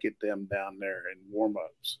even look at them down there in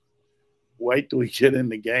warm-ups. Wait till we get in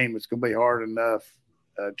the game. It's going to be hard enough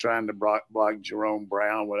trying to block Jerome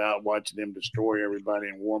Brown without watching him destroy everybody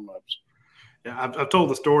in warm-ups. Yeah, I've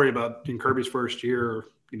told the story about in Kirby's first year,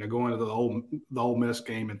 going to the Ole Miss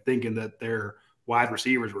game and thinking that their wide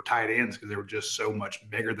receivers were tight ends because they were just so much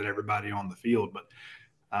bigger than everybody on the field. But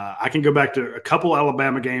I can go back to a couple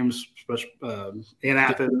Alabama games, especially in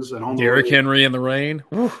Athens and on the Derrick Henry in the rain.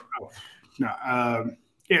 Go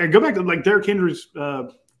back to Derrick Henry's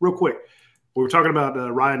real quick. We were talking about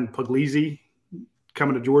Ryan Puglisi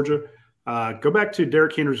coming to Georgia. Go back to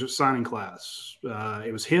Derrick Henry's signing class.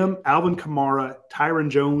 It was him, Alvin Kamara, Tyron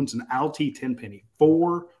Jones, and Alti Tenpenny.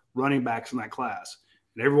 4 running backs in that class.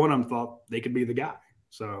 And every one of them thought they could be the guy.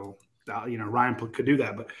 So, Ryan could do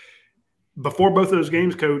that. But before both of those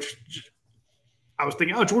games, Coach, I was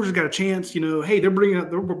thinking, Georgia's got a chance. Hey, they're breaking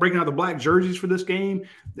out the black jerseys for this game.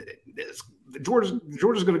 Georgia's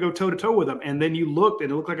going to go toe-to-toe with them. And then you looked,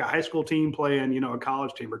 and it looked like a high school team playing, a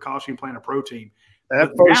college team, or college team playing a pro team.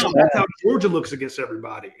 That's how Georgia looks against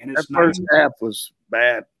everybody. And it's that first half was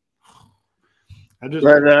bad.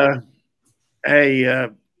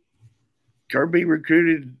 Kirby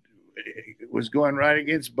was going right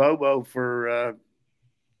against Bobo for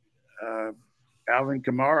Alvin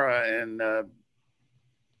Kamara, and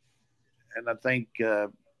I think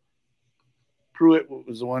Pruitt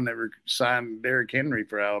was the one that signed Derrick Henry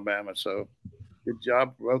for Alabama. So good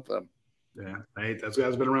job for both of them. Yeah, hey, those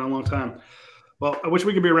guys have been around a long time. Well, I wish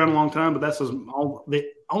we could be around a long time, but that's the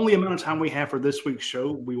only amount of time we have for this week's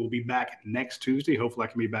show. We will be back next Tuesday. Hopefully, I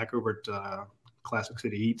can be back over at Classic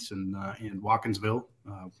City Eats in Watkinsville.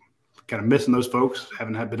 Kind of missing those folks.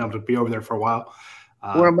 Haven't been able to be over there for a while.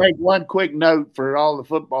 I want to make one quick note for all the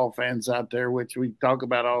football fans out there, which we talk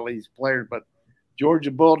about all these players, but Georgia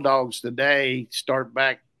Bulldogs today start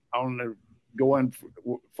back on the going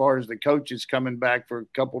as far as the coaches coming back for a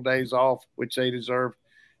couple of days off, which they deserve.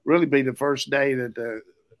 Really be the first day that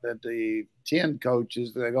the 10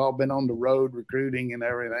 coaches, they've all been on the road recruiting and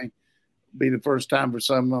everything, be the first time for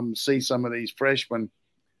some of them to see some of these freshmen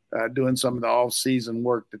doing some of the off-season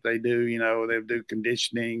work that they do. They do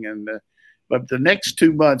conditioning but the next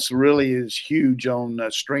 2 months really is huge on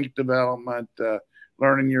strength development,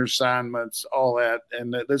 learning your assignments, all that.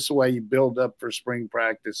 And this is the way you build up for spring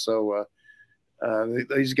practice. So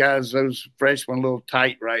these guys, those freshmen, a little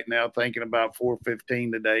tight right now, thinking about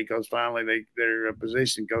 4:15 today because finally their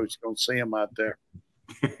position coach is going to see them out there.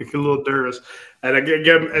 A little nervous. And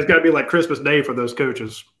again, it's got to be like Christmas Day for those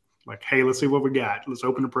coaches. Like, hey, let's see what we got. Let's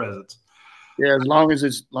open the presents. Yeah, as long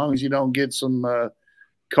as you don't get some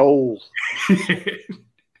coal.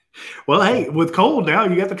 Well, hey, with Cole now,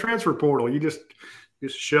 you got the transfer portal. You just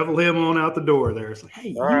shovel him on out the door there. It's like,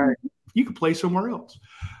 hey, you can play somewhere else.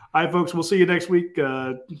 All right, folks, we'll see you next week.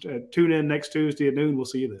 Tune in next Tuesday at noon. We'll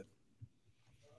see you then.